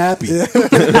 I'm not happy. I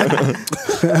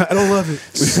don't love it.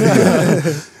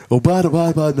 Oh, bye,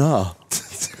 nah.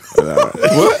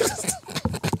 What?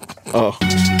 Oh,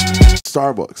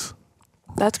 Starbucks.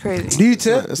 That's crazy. Do you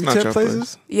tip? It's You not tip your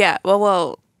places? Yeah,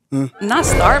 well, not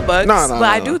Starbucks, No, but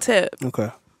I do tip.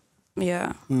 Okay.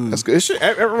 Yeah. that's good. It should,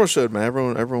 everyone should, man.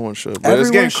 Everyone should. But it's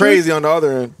Everyone getting should? crazy on the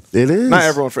other end. It is. Not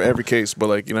everyone for every case, but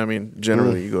like, you know what I mean?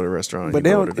 Generally, you go to a restaurant. But you they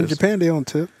know don't, what it in is. Japan, they don't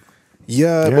tip.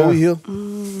 Yeah, Yeah. but we here.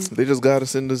 They just got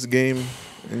us in this game,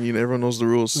 and you know, everyone knows the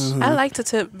rules. I like to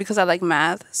tip because I like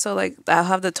math. So, like, I'll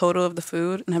have the total of the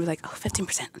food, and I'll be like, oh,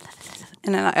 15%.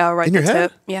 And then I'll write In the your head?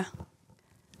 tip. Yeah.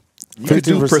 You could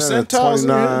do 15% percentiles in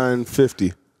here.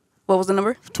 29.50. What was the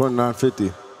number?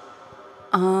 29.50.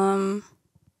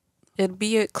 It'd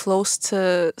be close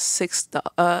to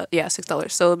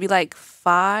 $6. So it'd be like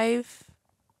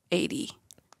 $5.80.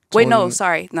 Wait, no,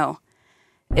 sorry, no.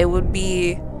 It would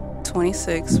be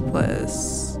 26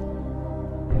 plus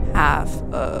half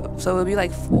of, so it would be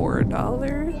like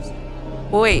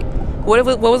 $4. Wait, what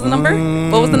was the number?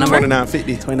 What was the number?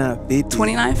 29.50.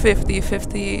 29.50,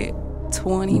 50,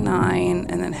 29,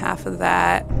 and then half of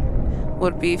that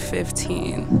would be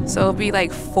 15. So it'd be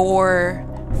like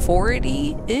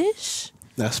 440-ish.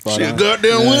 That's spot She's on.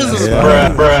 goddamn wizard. Yeah.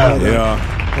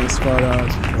 That's spot on.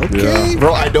 Okay.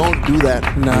 Bro, I don't do that.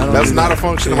 No, I don't That's do not that. a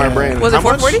function of my brain. Was it How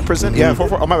much 440? percent? Yeah,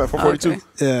 440. Oh, my bad, 442. Okay.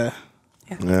 Yeah.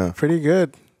 Yeah. Pretty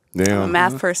good. I'm a Damn.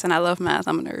 math person. I love math.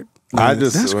 I'm a nerd. I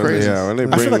just, That's crazy. Yeah, when they I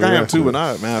bring feel like me I am that too, shit. but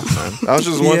not at math, man. That was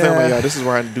just one thing. I'm like, Yeah. yeah, this is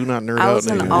where I do not nerd I out. was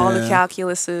in nigga. all the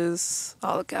calculuses,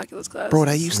 all the calculus classes. Bro,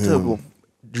 that used to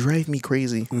drive me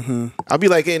crazy. I'll be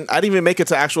like, I didn't even make it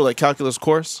to actual like calculus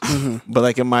course, but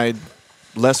like in my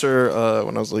lesser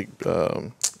when I was like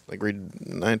grade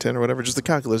 9, 10 or whatever, just the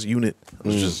calculus unit. It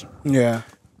was just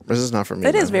this is not for me.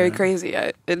 It is man. very crazy.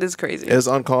 It is crazy. It's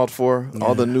uncalled for.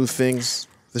 All the new things,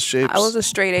 the shapes. I was a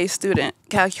straight A student.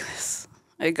 Calculus.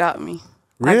 It got me.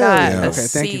 Really? I got a Okay,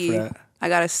 C. thank you for that. I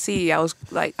got a C. I was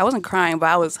like, I wasn't crying, but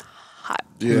I was hot.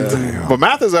 Yeah. But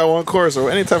math is that one course,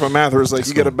 or any type of math where it's like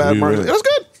you get a bad be mark. real. It was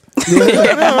good.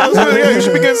 Yeah, you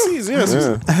should be getting C's. Yes.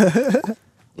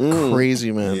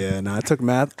 Crazy, man. Yeah, no, I took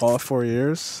math all 4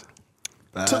 years.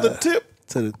 To the tip.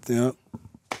 To the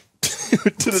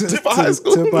To the tip of high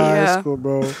school. Tip of high Yeah. school,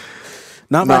 bro.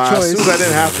 Not Nah, my as choice. soon as I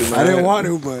didn't have to, man. I didn't want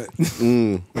to, but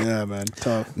yeah, man,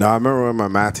 tough. No, I remember when my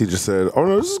math teacher said, "Oh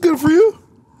no, this is good for you."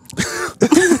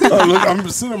 Oh, look, I'm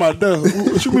sitting at my desk.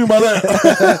 What you mean by that?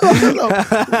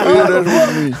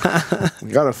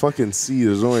 Got a fucking C.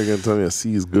 There's no way you're gonna tell me a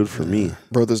C is good for me.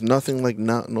 Bro, there's nothing like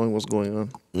not knowing what's going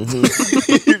on. You're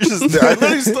just there. I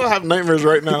literally still have nightmares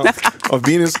right now of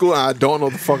being in school and I don't know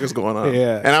what the fuck is going on.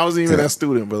 Yeah. And I wasn't even that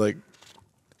student, but like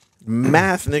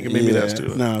math nigga made me that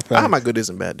student. Nah, I have my good days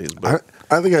and bad days, but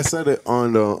I think I said it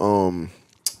on the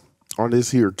on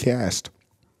this here cast,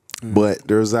 but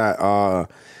there's that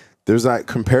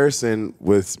comparison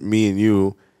with me and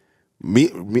you.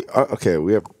 Okay,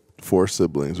 we have 4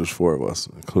 siblings. There's 4 of us,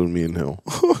 including me and him.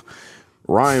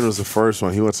 Ryan was the first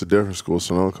one. He went to different schools,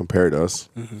 so no one compared us.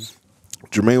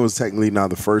 Jermaine was technically now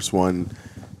the first one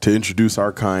to introduce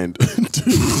our kind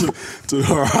to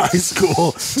our high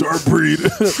school, to our breed.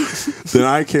 Then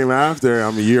I came after.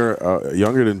 I'm a year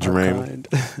younger than Jermaine.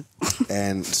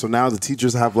 And so now the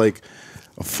teachers have like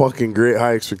a fucking great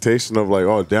high expectation of like,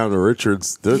 oh, damn, the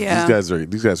Richards, Yeah.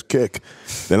 these guys kick.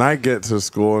 Then I get to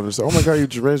school and say, oh my God, you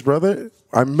Jermaine's brother?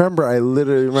 I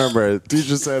literally remember, the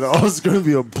teacher said, oh, it's going to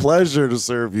be a pleasure to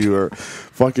serve you or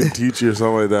fucking teach you or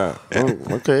something like that.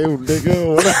 Oh, okay,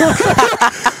 nigga,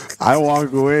 whatever. I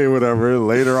walk away, whatever,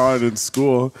 later on in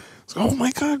school. It's like, oh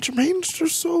my God, Jermaine's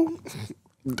just so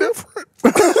different.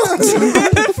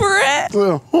 Different.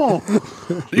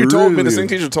 you told me, the Really? same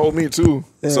teacher told me too.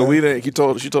 So we didn't. She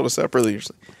told us separately. She's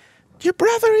like, your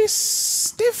brother is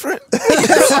different.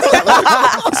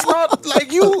 It's not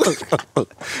like you.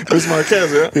 It's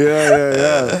Marquez, yeah?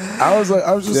 Yeah. I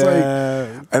was just like,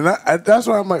 and that's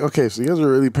why I'm like, okay, so you guys are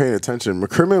really paying attention.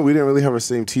 McCrimmon, we didn't really have the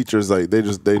same teachers. Like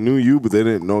they knew you, but they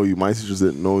didn't know you. My teachers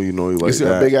didn't know you like you see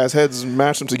that. our big ass heads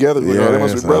match them together. Like, they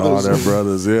must be brothers. They're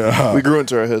brothers. Yeah, we grew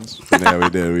into our heads. Yeah, we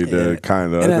did,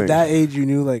 kind of. And at that age, you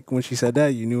knew like when she said that,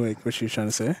 you knew like what she was trying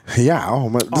to say. Yeah. Oh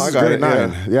my, this is grade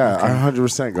 9. Yeah, I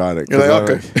 100% got it. You're like,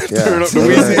 okay, turn up the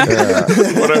Weezy,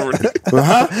 whatever.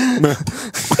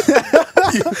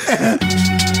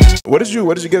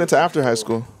 What did you get into after high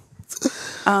school?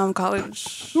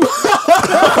 College. No,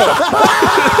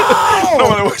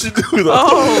 what you do though?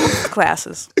 Oh,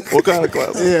 classes. What kind of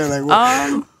classes? Yeah, like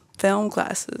what? Film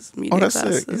classes, media that's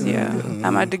classes. sick. Yeah, I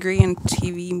have my degree in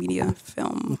TV, media,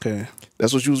 film. Okay,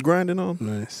 that's what you was grinding on.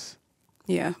 Nice.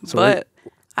 Yeah, so but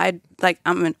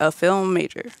I'm a film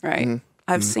major, right?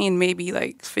 I've seen maybe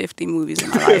like 50 movies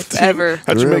in my life ever.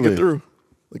 How'd you make it through?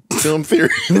 Like film theory,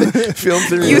 film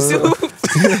theory. YouTube.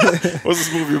 What's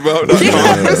this movie about?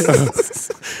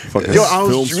 Yo,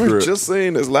 we were just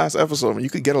saying this last episode, man, you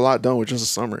could get a lot done with just a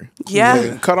summary. Yeah.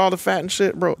 Like, cut all the fat and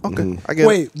shit, bro. Okay, I get it.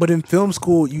 Wait, but in film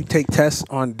school, you take tests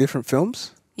on different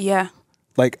films, Yeah,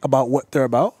 like about what they're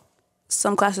about.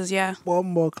 some classes, yeah, One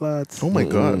more class. Oh my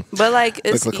god. but like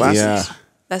it's the easy. classes?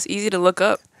 That's easy to look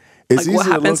up. It's Like what easy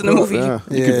to happens in look the up,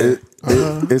 movie. Yeah,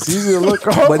 It's easy to look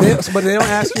up. but they don't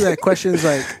ask you like questions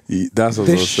like That's what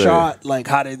I this was saying. shot, like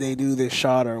how did they do this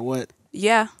shot or what?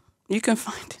 Yeah, you can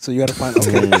find it. So you got to find.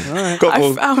 Okay, all right.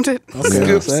 Couple I found it. Okay,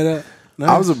 skips. say that. Nice.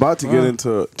 I was about to get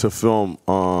into film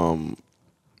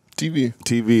TV.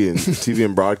 TV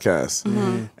and broadcast.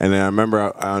 And then I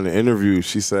remember on the interview,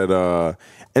 she said,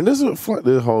 and this is what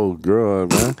this whole girl,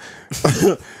 man.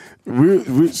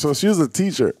 So she was a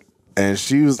teacher, and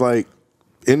she was like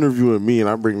interviewing me, and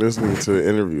I bring this nigga to the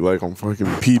interview like I'm fucking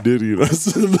P. Diddy. My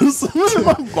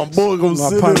boy gonna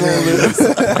sit in on this.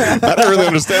 I didn't really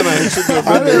understand that.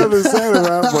 I didn't understand it,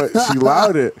 man, but she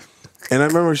allowed it. And I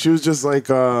remember she was just like,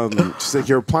 she's like,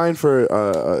 you're applying for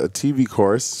a TV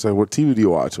course. She's like, what TV do you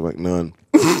watch? I'm like, none.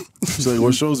 She's like,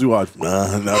 what shows do you watch?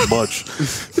 Nah, not much.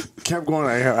 Kept going.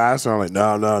 I asked her, I'm like,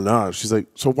 no. She's like,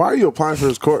 so why are you applying for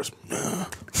this course?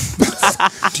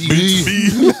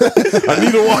 TV. I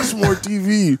need to watch more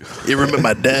TV. You remember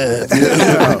my dad?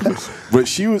 Yeah. But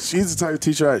she's the type of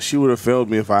teacher that she would have failed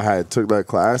me if I had took that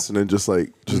class and then just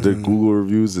did Google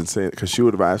reviews and saying, because she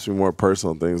would have asked me more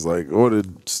personal things like, what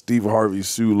did Steve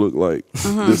Harvey's shoe look like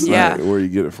this night? Where you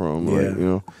get it from? Like, you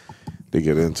know, they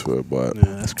get into it. But Yeah,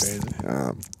 that's crazy.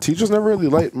 Teachers never really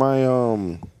liked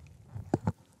my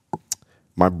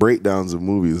my breakdowns of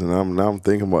movies, and now I'm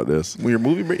thinking about this. When you're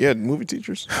movie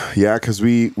teachers. Yeah, because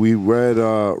we read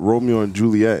Romeo and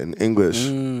Juliet in English.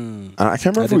 And I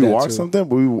can't remember if we watched something,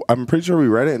 but I'm pretty sure we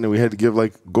read it, and then we had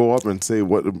to go up and say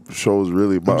what the show was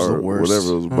really about or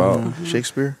whatever it was about.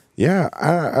 Shakespeare. Yeah,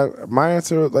 my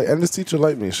answer, and this teacher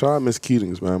liked me. Shout out Miss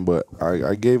Keatings, man, but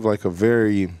I gave like a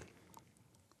very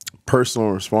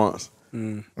personal response. Oh,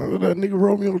 that nigga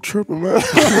Romeo tripping, man.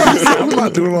 I'm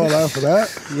not doing all that for that.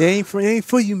 It ain't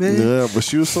for you, man. Yeah, but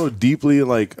she was so deeply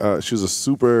like she was a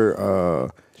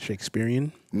super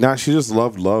Shakespearean. Nah, she just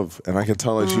loved love, and I can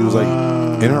tell like she was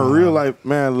like in her real life.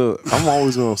 Man, look, I'm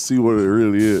always gonna see what it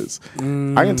really is.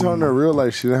 I can tell in her real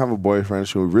life she didn't have a boyfriend.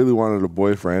 She really wanted a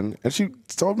boyfriend, and she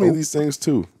told me these things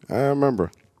too. I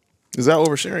remember. Is that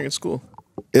oversharing in school?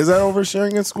 Is that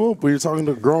oversharing in school? But you're talking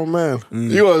to a grown man.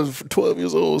 You was 12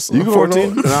 years old. So you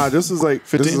 14? Nah, this is like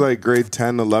 15? This is like grade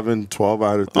 10, 11, 12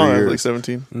 out of 3 years. years. Like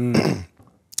 17.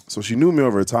 So she knew me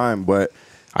over time, but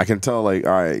I can tell like,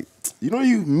 all right,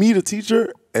 you meet a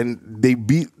teacher and they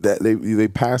beat that they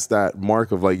pass that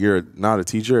mark of like you're not a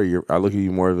teacher. I look at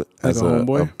you more as a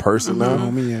person now,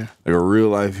 like a real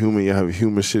life human. You have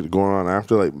human shit going on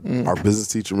after. Like our business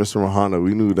teacher, Mr. Mahana,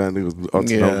 we knew that nigga was up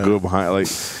to no good behind. Like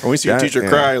when we see a teacher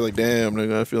cry, like damn,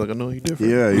 nigga, I feel like I know you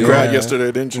different. Yeah, you cried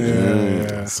yesterday, didn't you?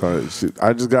 Yeah. So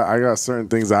I got certain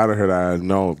things out of her that I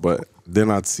know, but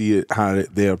then I'd see it how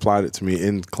they applied it to me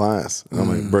in class. And I'm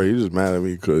like, bro, you just mad at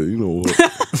me because you know what?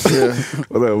 Yeah,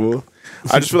 whatever.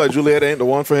 I just feel like Juliet ain't the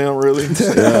one for him, really.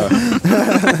 Yeah.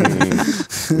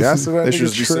 Yeah, so that she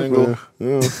was be single.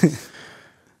 Yeah.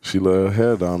 She let her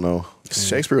hair down though.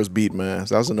 Shakespeare was beat, man.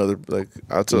 That was another like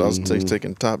I was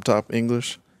taking top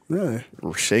English. Really?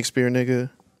 Shakespeare,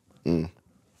 nigga.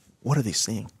 What are they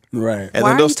saying? Right. And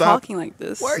Why then are they'll you stop. talking like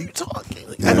this? Why are you talking?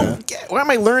 Like, I don't get. Why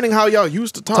am I learning how y'all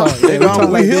used to talk? Yeah, we talk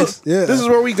like here. this. Yeah. This is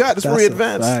where we got. This is where we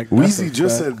advanced. Weezy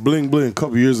just said bling bling a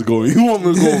couple years ago. You want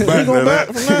me to go back to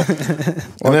that?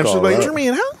 And then she's like,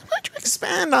 Jermaine, how'd you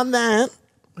expand on that?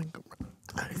 Like,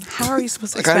 How are you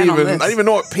supposed to Like, I expand on didn't this? even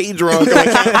know what page we're on. I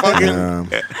can't fucking.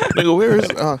 Nigga, where is?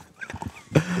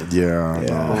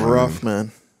 Rough,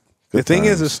 man. The thing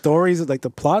is, the stories, like the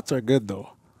plots are good though.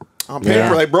 On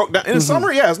paper, like broke down in the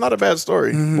summer. Yeah, it's not a bad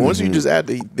story. But once you just add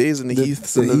the days and the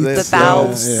heaths and the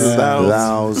thous.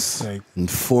 Thous. Like, And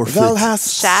forfeit.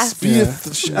 Shaft.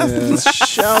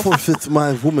 Forfeit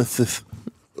my woman's.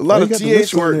 A lot you of got the TH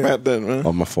list on work there. back then, man.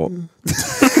 Oh, my fault.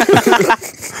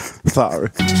 Sorry.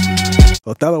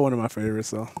 Othello, one of my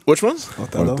favorites though. Which ones?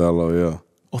 Othello. Othello, yeah.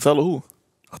 Othello who?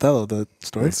 Othello, the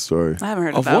story. Good story. I haven't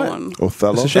heard Of of that what? one.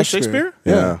 Othello? It's a That's Shakespeare?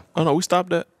 Yeah. Oh no, we stopped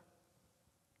that.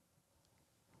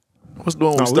 What's the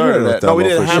one No, we we started did at? No, we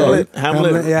Othello did for sure. Hamlet.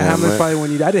 Hamlet. Yeah, Hamlet's Hamlet. probably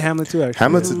when you. I did Hamlet too. Actually.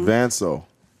 Hamlet's advanced, though.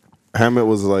 Hamlet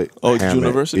was like Hamlet.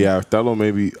 university? Yeah, Othello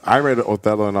maybe. I read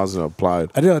Othello and I was in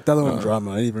Applied. I did Othello in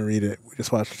drama. I didn't even read it. We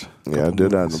just watched. Yeah, I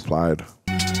did that in Applied.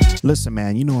 Listen,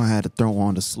 man, you know I had to throw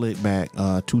on the slick back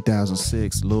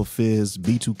 2006 Lil Fizz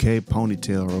B2K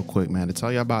ponytail real quick, man, to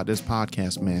tell you about this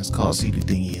podcast, man. It's called See the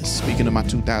Thing Is. Speaking of my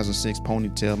 2006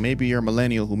 ponytail, maybe you're a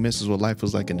millennial who misses what life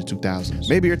was like in the 2000s.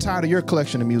 Maybe you're tired of your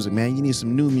collection of music, man. You need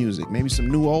some new music, maybe some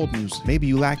new old music. Maybe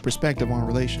you lack perspective on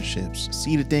relationships.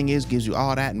 See the Thing Is gives you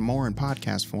all that and more in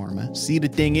podcast form, man. See the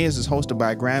Thing is hosted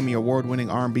by Grammy award-winning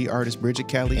R&B artist Bridget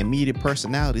Kelly and media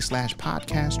personality /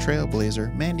 podcast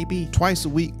trailblazer Mandy B. Twice a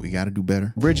week, we gotta do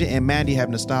better. Bridget and Mandy have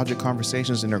nostalgic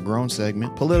conversations in their grown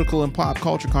segment, political and pop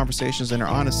culture conversations in their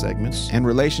honest segments, and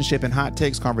relationship and hot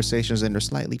takes conversations in their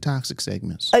slightly toxic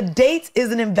segments. A date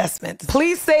is an investment.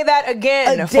 Please say that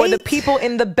again for the people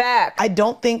in the back. I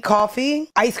don't think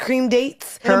coffee, ice cream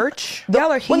dates, Church?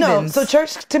 Y'all are Well, no. heathens. So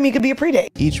church to me could be a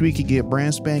pre-date. Each week you get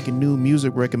brand spanking new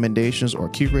music recommendations or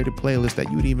curated playlists that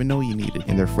you didn't even know you needed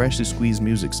in their freshly squeezed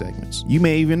music segments. You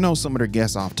may even know some of their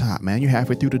guests off top, man. You're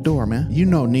halfway through the door, man. You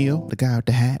know Neil, the guy with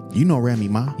the hat. You know Remy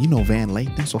Ma. You know Van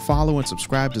Lathan. So follow and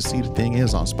subscribe to See the Thing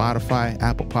Is on Spotify,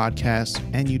 Apple Podcasts,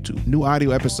 and YouTube. New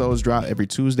audio episodes drop every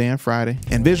Tuesday and Friday,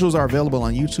 and visuals are available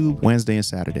on YouTube Wednesday and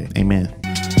Saturday. Amen.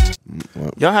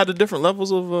 Y'all had the different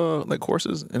levels of like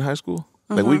courses in high school.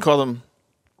 Like we call them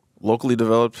locally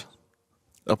developed,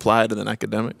 applied, and then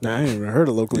academic. Nah, I ain't even heard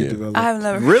of locally developed. I've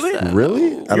never Really? heard of that.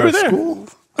 Really? At You our were there. school?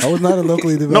 I was not a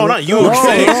locally developed. No, not you. I'm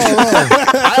saying.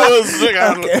 I was.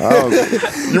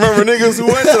 You remember niggas who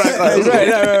went to that class?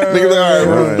 Niggas like, all right,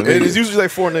 bro. Right. It's usually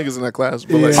like 4 niggas in that class.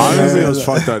 But like, Honestly, it was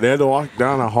fucked up. They had to walk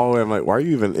down the hallway. I'm like, why are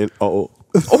you even in?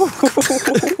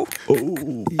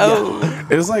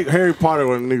 It's like Harry Potter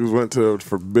when niggas went to the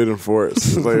Forbidden Forest.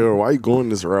 It's like, yo, why are you going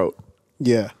this route?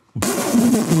 Yeah.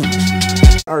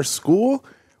 Our school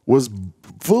was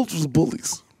filled with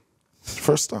bullies.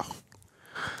 First off.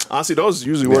 honestly, those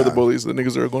usually were the bullies. The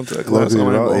niggas that are going to that class.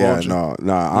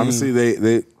 Honestly,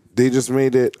 they just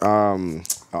made it an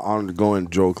ongoing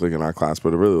joke like in our class,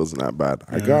 but it really wasn't that bad.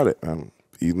 I got it, man.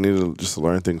 You need to just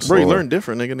learn things. Bro, you slower. learn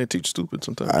different, nigga, and they teach stupid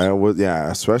sometimes. I was,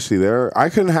 especially there. I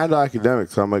couldn't handle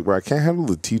academics. So I'm like, bro, I can't handle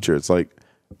the teacher. It's like,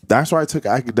 that's why I took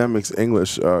academics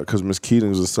English, because Miss Keating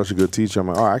was such a good teacher. I'm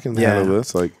like, oh, I can handle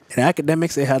this. Like, in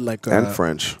academics, they had like and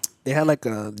French. They had like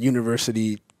a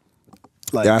university.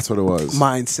 Like, that's what it was.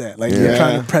 Mindset. Like they're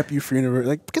trying to prep you for university.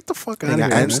 Like, get the fuck out of here.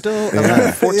 I'm still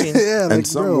 14. yeah, like, and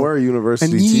some were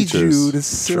university I need teachers. you to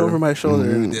sit over my shoulder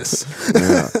and this.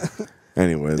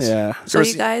 Anyways. Yeah. So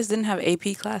you guys didn't have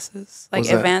AP classes? Like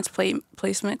advanced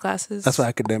placement classes? That's what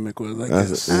academic was. Like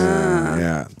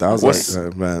yeah. That was like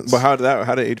advanced. But how did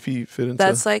AP fit into?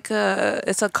 That's like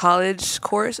it's a college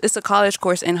course. It's a college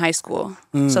course in high school.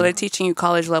 So they're teaching you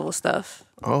college level stuff.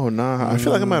 Oh, nah. I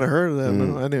feel like I might have heard of that.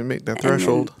 No, I didn't make that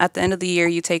threshold. At the end of the year,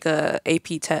 you take a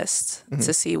AP test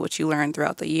to see what you learned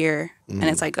throughout the year. And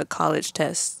it's like a college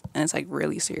test. And it's like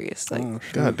really serious.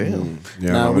 Like, God damn.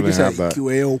 Yeah, nah, we just had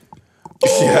QAO.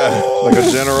 Yeah, like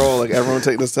a general, like everyone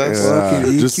take this test. Yeah,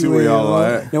 just see where y'all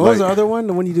at. Now, what was the other one?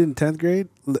 The one you did in 10th grade?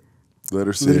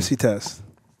 Literacy test.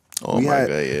 Oh my God,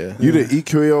 yeah. You did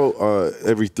EQAO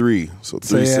every 3. So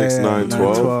 3, 6, 9,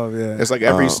 12. Yeah. It's like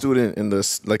every student in the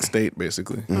state,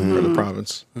 basically, or the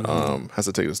province, has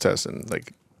to take this test. And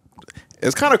like,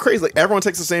 it's kind of crazy. Like everyone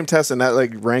takes the same test, and that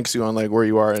like ranks you on like where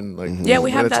you are in like yeah, we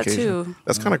have that education. too.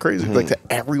 That's kind of crazy. Like to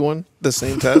everyone the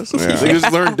same test. They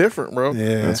just learn different, bro.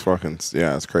 Yeah, that's fucking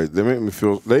it's crazy. They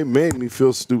made me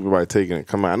feel stupid by taking it.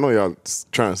 Come on, I know y'all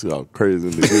trying to see how crazy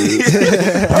this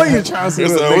is. I know you're trying to see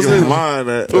what's in mind.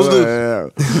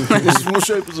 What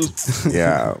shape is this?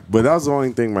 Yeah, but that was the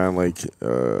only thing, man. Like,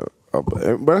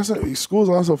 but I said, schools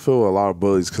also feel a lot of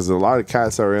bullies because a lot of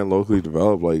cats that are in locally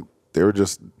developed, like they were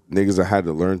just niggas that had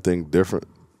to learn things different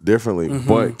differently.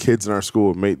 But kids in our school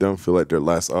would make them feel like they're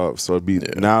less up. So it'd be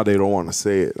now they don't want to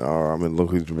say it. Or I'm in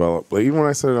locally developed. Like even when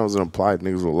I said I was an applied,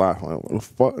 niggas would laugh. I'm like, what the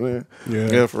fuck, man?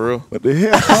 Yeah, for real. What the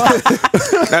hell?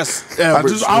 That's I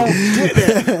don't get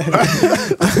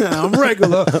that. I'm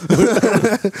regular.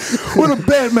 Where the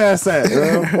bed mass at?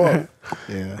 Fuck.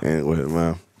 Yeah. Anyway,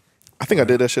 man. I think I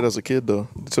did that shit as a kid though.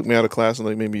 It took me out of class and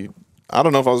like made me. I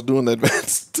don't know if I was doing the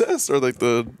advanced test or like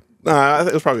the. Nah, I think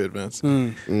it was probably advanced.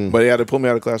 But yeah, they pulled me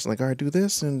out of class and like, all right, do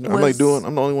this, and I'm like doing.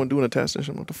 I'm the only one doing a test and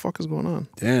shit. What the fuck is going on?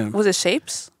 Damn. Was it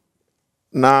shapes?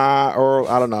 Nah, or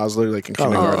I don't know. I was literally like in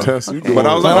kindergarten. Test. Okay. But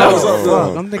I was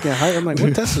like, I'm thinking height. I'm like,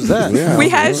 what test is that? We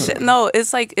had no.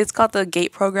 It's like it's called the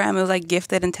GATE program. It was like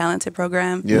gifted and talented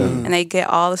program. Yeah. And they get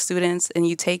all the students and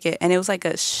you take it, and it was like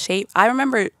a shape. I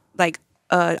remember like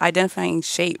identifying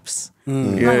shapes.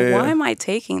 I'm like, why am I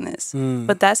taking this?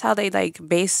 But that's how they like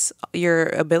base your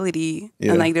ability,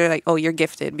 and like they're like, oh, you're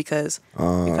gifted because you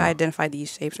can identify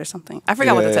these shapes or something. I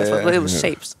forgot what the test was, but it was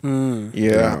shapes.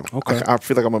 Yeah. Okay. I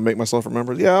feel like I'm gonna make myself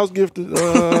remember. Yeah, I was gifted. Yeah,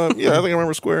 I think I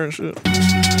remember square and shit.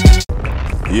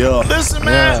 Yeah. Listen,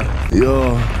 man.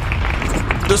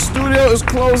 Yeah. The studio is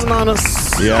closing on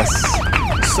us. Yes.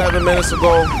 7 minutes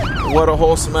ago. What a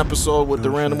wholesome episode with the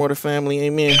Random Order family.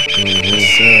 Amen.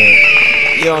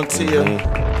 Young Tia.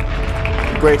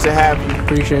 Great to have you.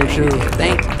 Appreciate you.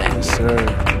 Thank you. Yes,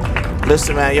 sir.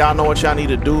 Listen, man, y'all know what y'all need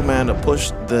to do, man, to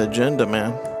push the agenda,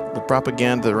 man. The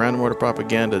propaganda, the Random Order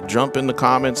propaganda. Jump in the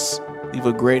comments. Leave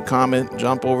a great comment.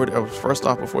 Jump over there. First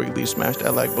off, before you leave, smash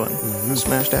that like button.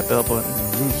 Smash that bell button.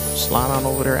 Slide on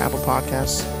over there, Apple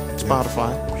Podcasts,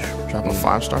 Spotify. Drop a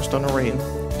 5-star stunner rating.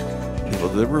 Leave a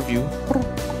good review.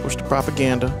 Push the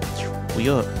propaganda. We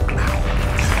up.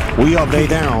 We up, they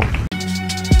down.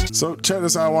 So check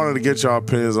this out. I wanted to get y'all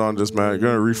opinions on this, man.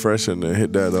 Gonna refresh it and then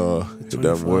hit that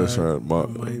voice right.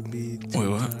 Wait,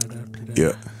 what?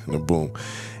 Yeah, and then boom.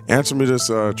 Answer me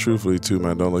this truthfully too,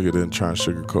 man. Don't look at it and try and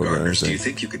sugarcoat or Gardeners, anything. do you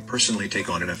think you could personally take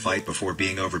on in a fight before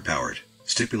being overpowered?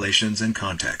 Stipulations and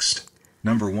context.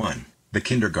 Number 1. The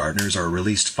kindergartners are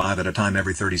released 5 at a time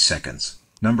every 30 seconds.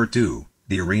 Number 2.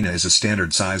 The arena is a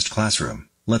standard-sized classroom,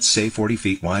 let's say 40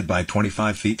 feet wide by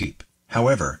 25 feet deep.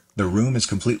 However, the room is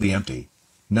completely empty.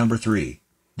 Number 3.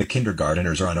 The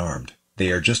kindergartners are unarmed.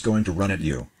 They are just going to run at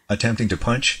you, attempting to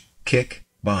punch, kick,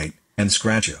 bite, and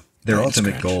scratch you. Their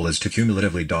ultimate goal is to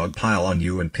cumulatively dogpile on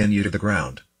you and pin you to the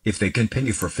ground. If they can pin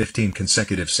you for 15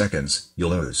 consecutive seconds,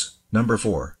 you'll lose. Number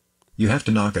 4. You have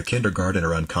to knock a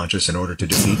kindergartner unconscious in order to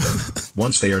defeat them.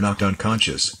 Once they are knocked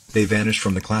unconscious, they vanish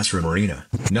from the classroom arena.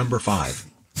 Number 5.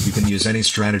 You can use any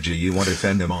strategy you want to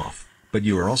fend them off, but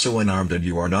you are also unarmed and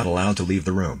you are not allowed to leave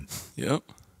the room. Yep.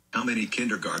 How many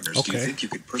kindergartners do you think you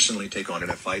could personally take on in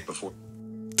a fight before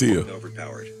being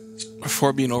overpowered?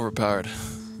 Before being overpowered.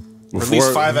 Before, at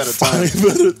least 5 at a time. 5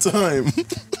 at a time.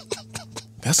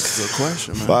 That's a good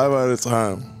question, man. 5 at a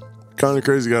time. Kind of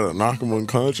crazy. Got to knock them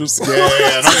unconscious. Yeah.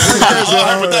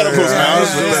 Hypotheticals,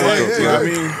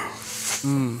 man.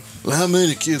 I mean, how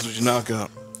many kids would you knock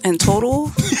out? In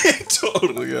total?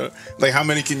 Totally, yeah. Like, how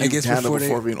many can you handle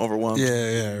before being overwhelmed?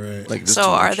 Yeah, right. Like, So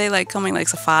are they like coming like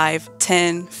 5,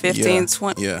 10, 15,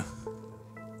 20? Yeah.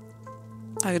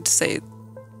 I would say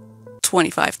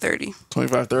 25, 30.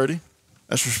 25, 30?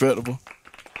 That's respectable.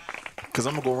 Because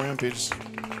I'm going to go rampages.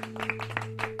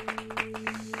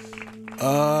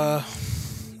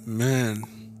 Man.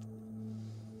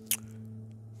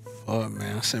 Fuck,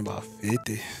 man. I'm saying about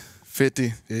 50. 50?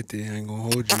 50. I ain't gonna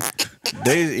hold you.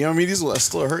 You know what I mean? These will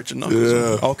still hurt your numbers.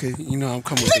 Yeah. Okay, you know I'm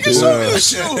coming with the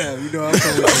boots. Yeah, you know I'm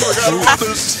coming with the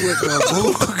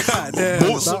boots. God damn.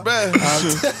 Boots are bad.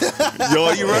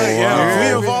 Yo, you right. Yeah. We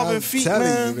involved in feet,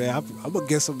 man. You, man. I'm gonna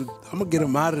get some. I'm gonna get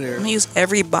them out of there. I'm gonna use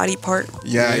every body part.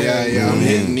 Yeah. I'm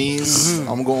hitting knees.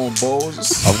 I'm going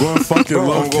balls. I'm going fucking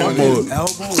low combo.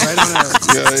 Elbow right on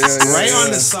the right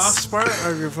on the soft spot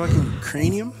of your fucking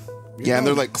cranium. Yeah, and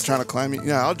they're like trying to climb me.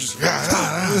 Yeah, I'll just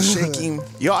shake him.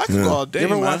 Yo, I can go all day, You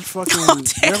ever man. watch fucking? You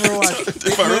ever watch?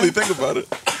 If I really think about it.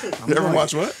 You ever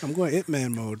watch what? I'm going It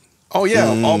Man mode. Oh yeah,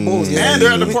 all bulls. Yeah. And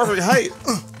they're at the perfect height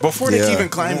before they can even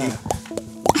climb you.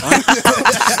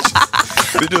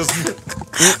 They just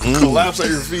collapse at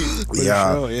your feet.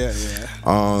 Yeah. Oh yeah.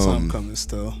 So I'm coming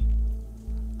still.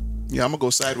 Yeah, I'm gonna go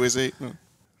sideways 8.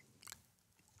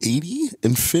 80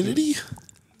 infinity.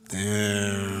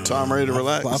 Damn. So I'm ready to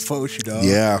relax. I fuck with you, dog.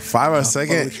 Yeah, 5 a fuck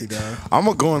second. with you, dog. I'm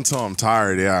gonna go until I'm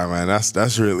tired. Yeah, man.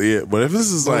 That's really it. But if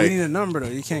this is But we like, need a number though.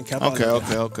 You can't cap out.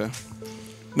 Okay.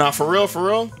 Nah, for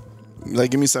real.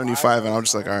 Like, give me 75, and I'm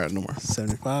just like, all right, no more.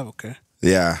 75. Okay.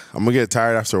 yeah, I'm gonna get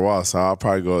tired after a while, so I'll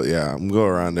probably go. Yeah, I'm gonna go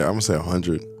around there. I'm gonna say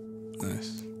 100.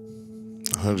 Nice.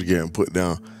 100 getting put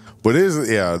down. But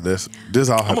this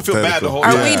all I'm gonna feel bad the whole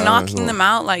Are time. we knocking them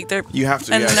out like they're? You have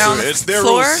to. And Yeah, they're on the it's their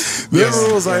floor. rules. Their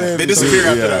rules are They disappear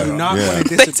after that. You knock when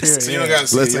they disappear. So you don't got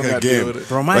to Let's see. take a game.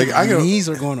 Bro, my knees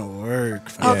are going to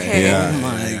work. Okay. Oh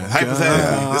my God.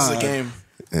 Hypothetically, this is a game.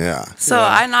 Yeah. So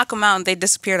I knock them out and they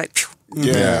disappear like. Phew.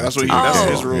 Yeah, that's what that's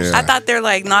his rules. Yeah. I thought they're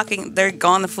like knocking. They're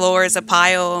on the floor. It's a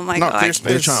pile. I'm like, No, oh, clear They're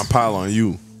space. trying to pile on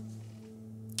you.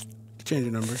 Change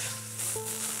your number.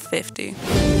 50.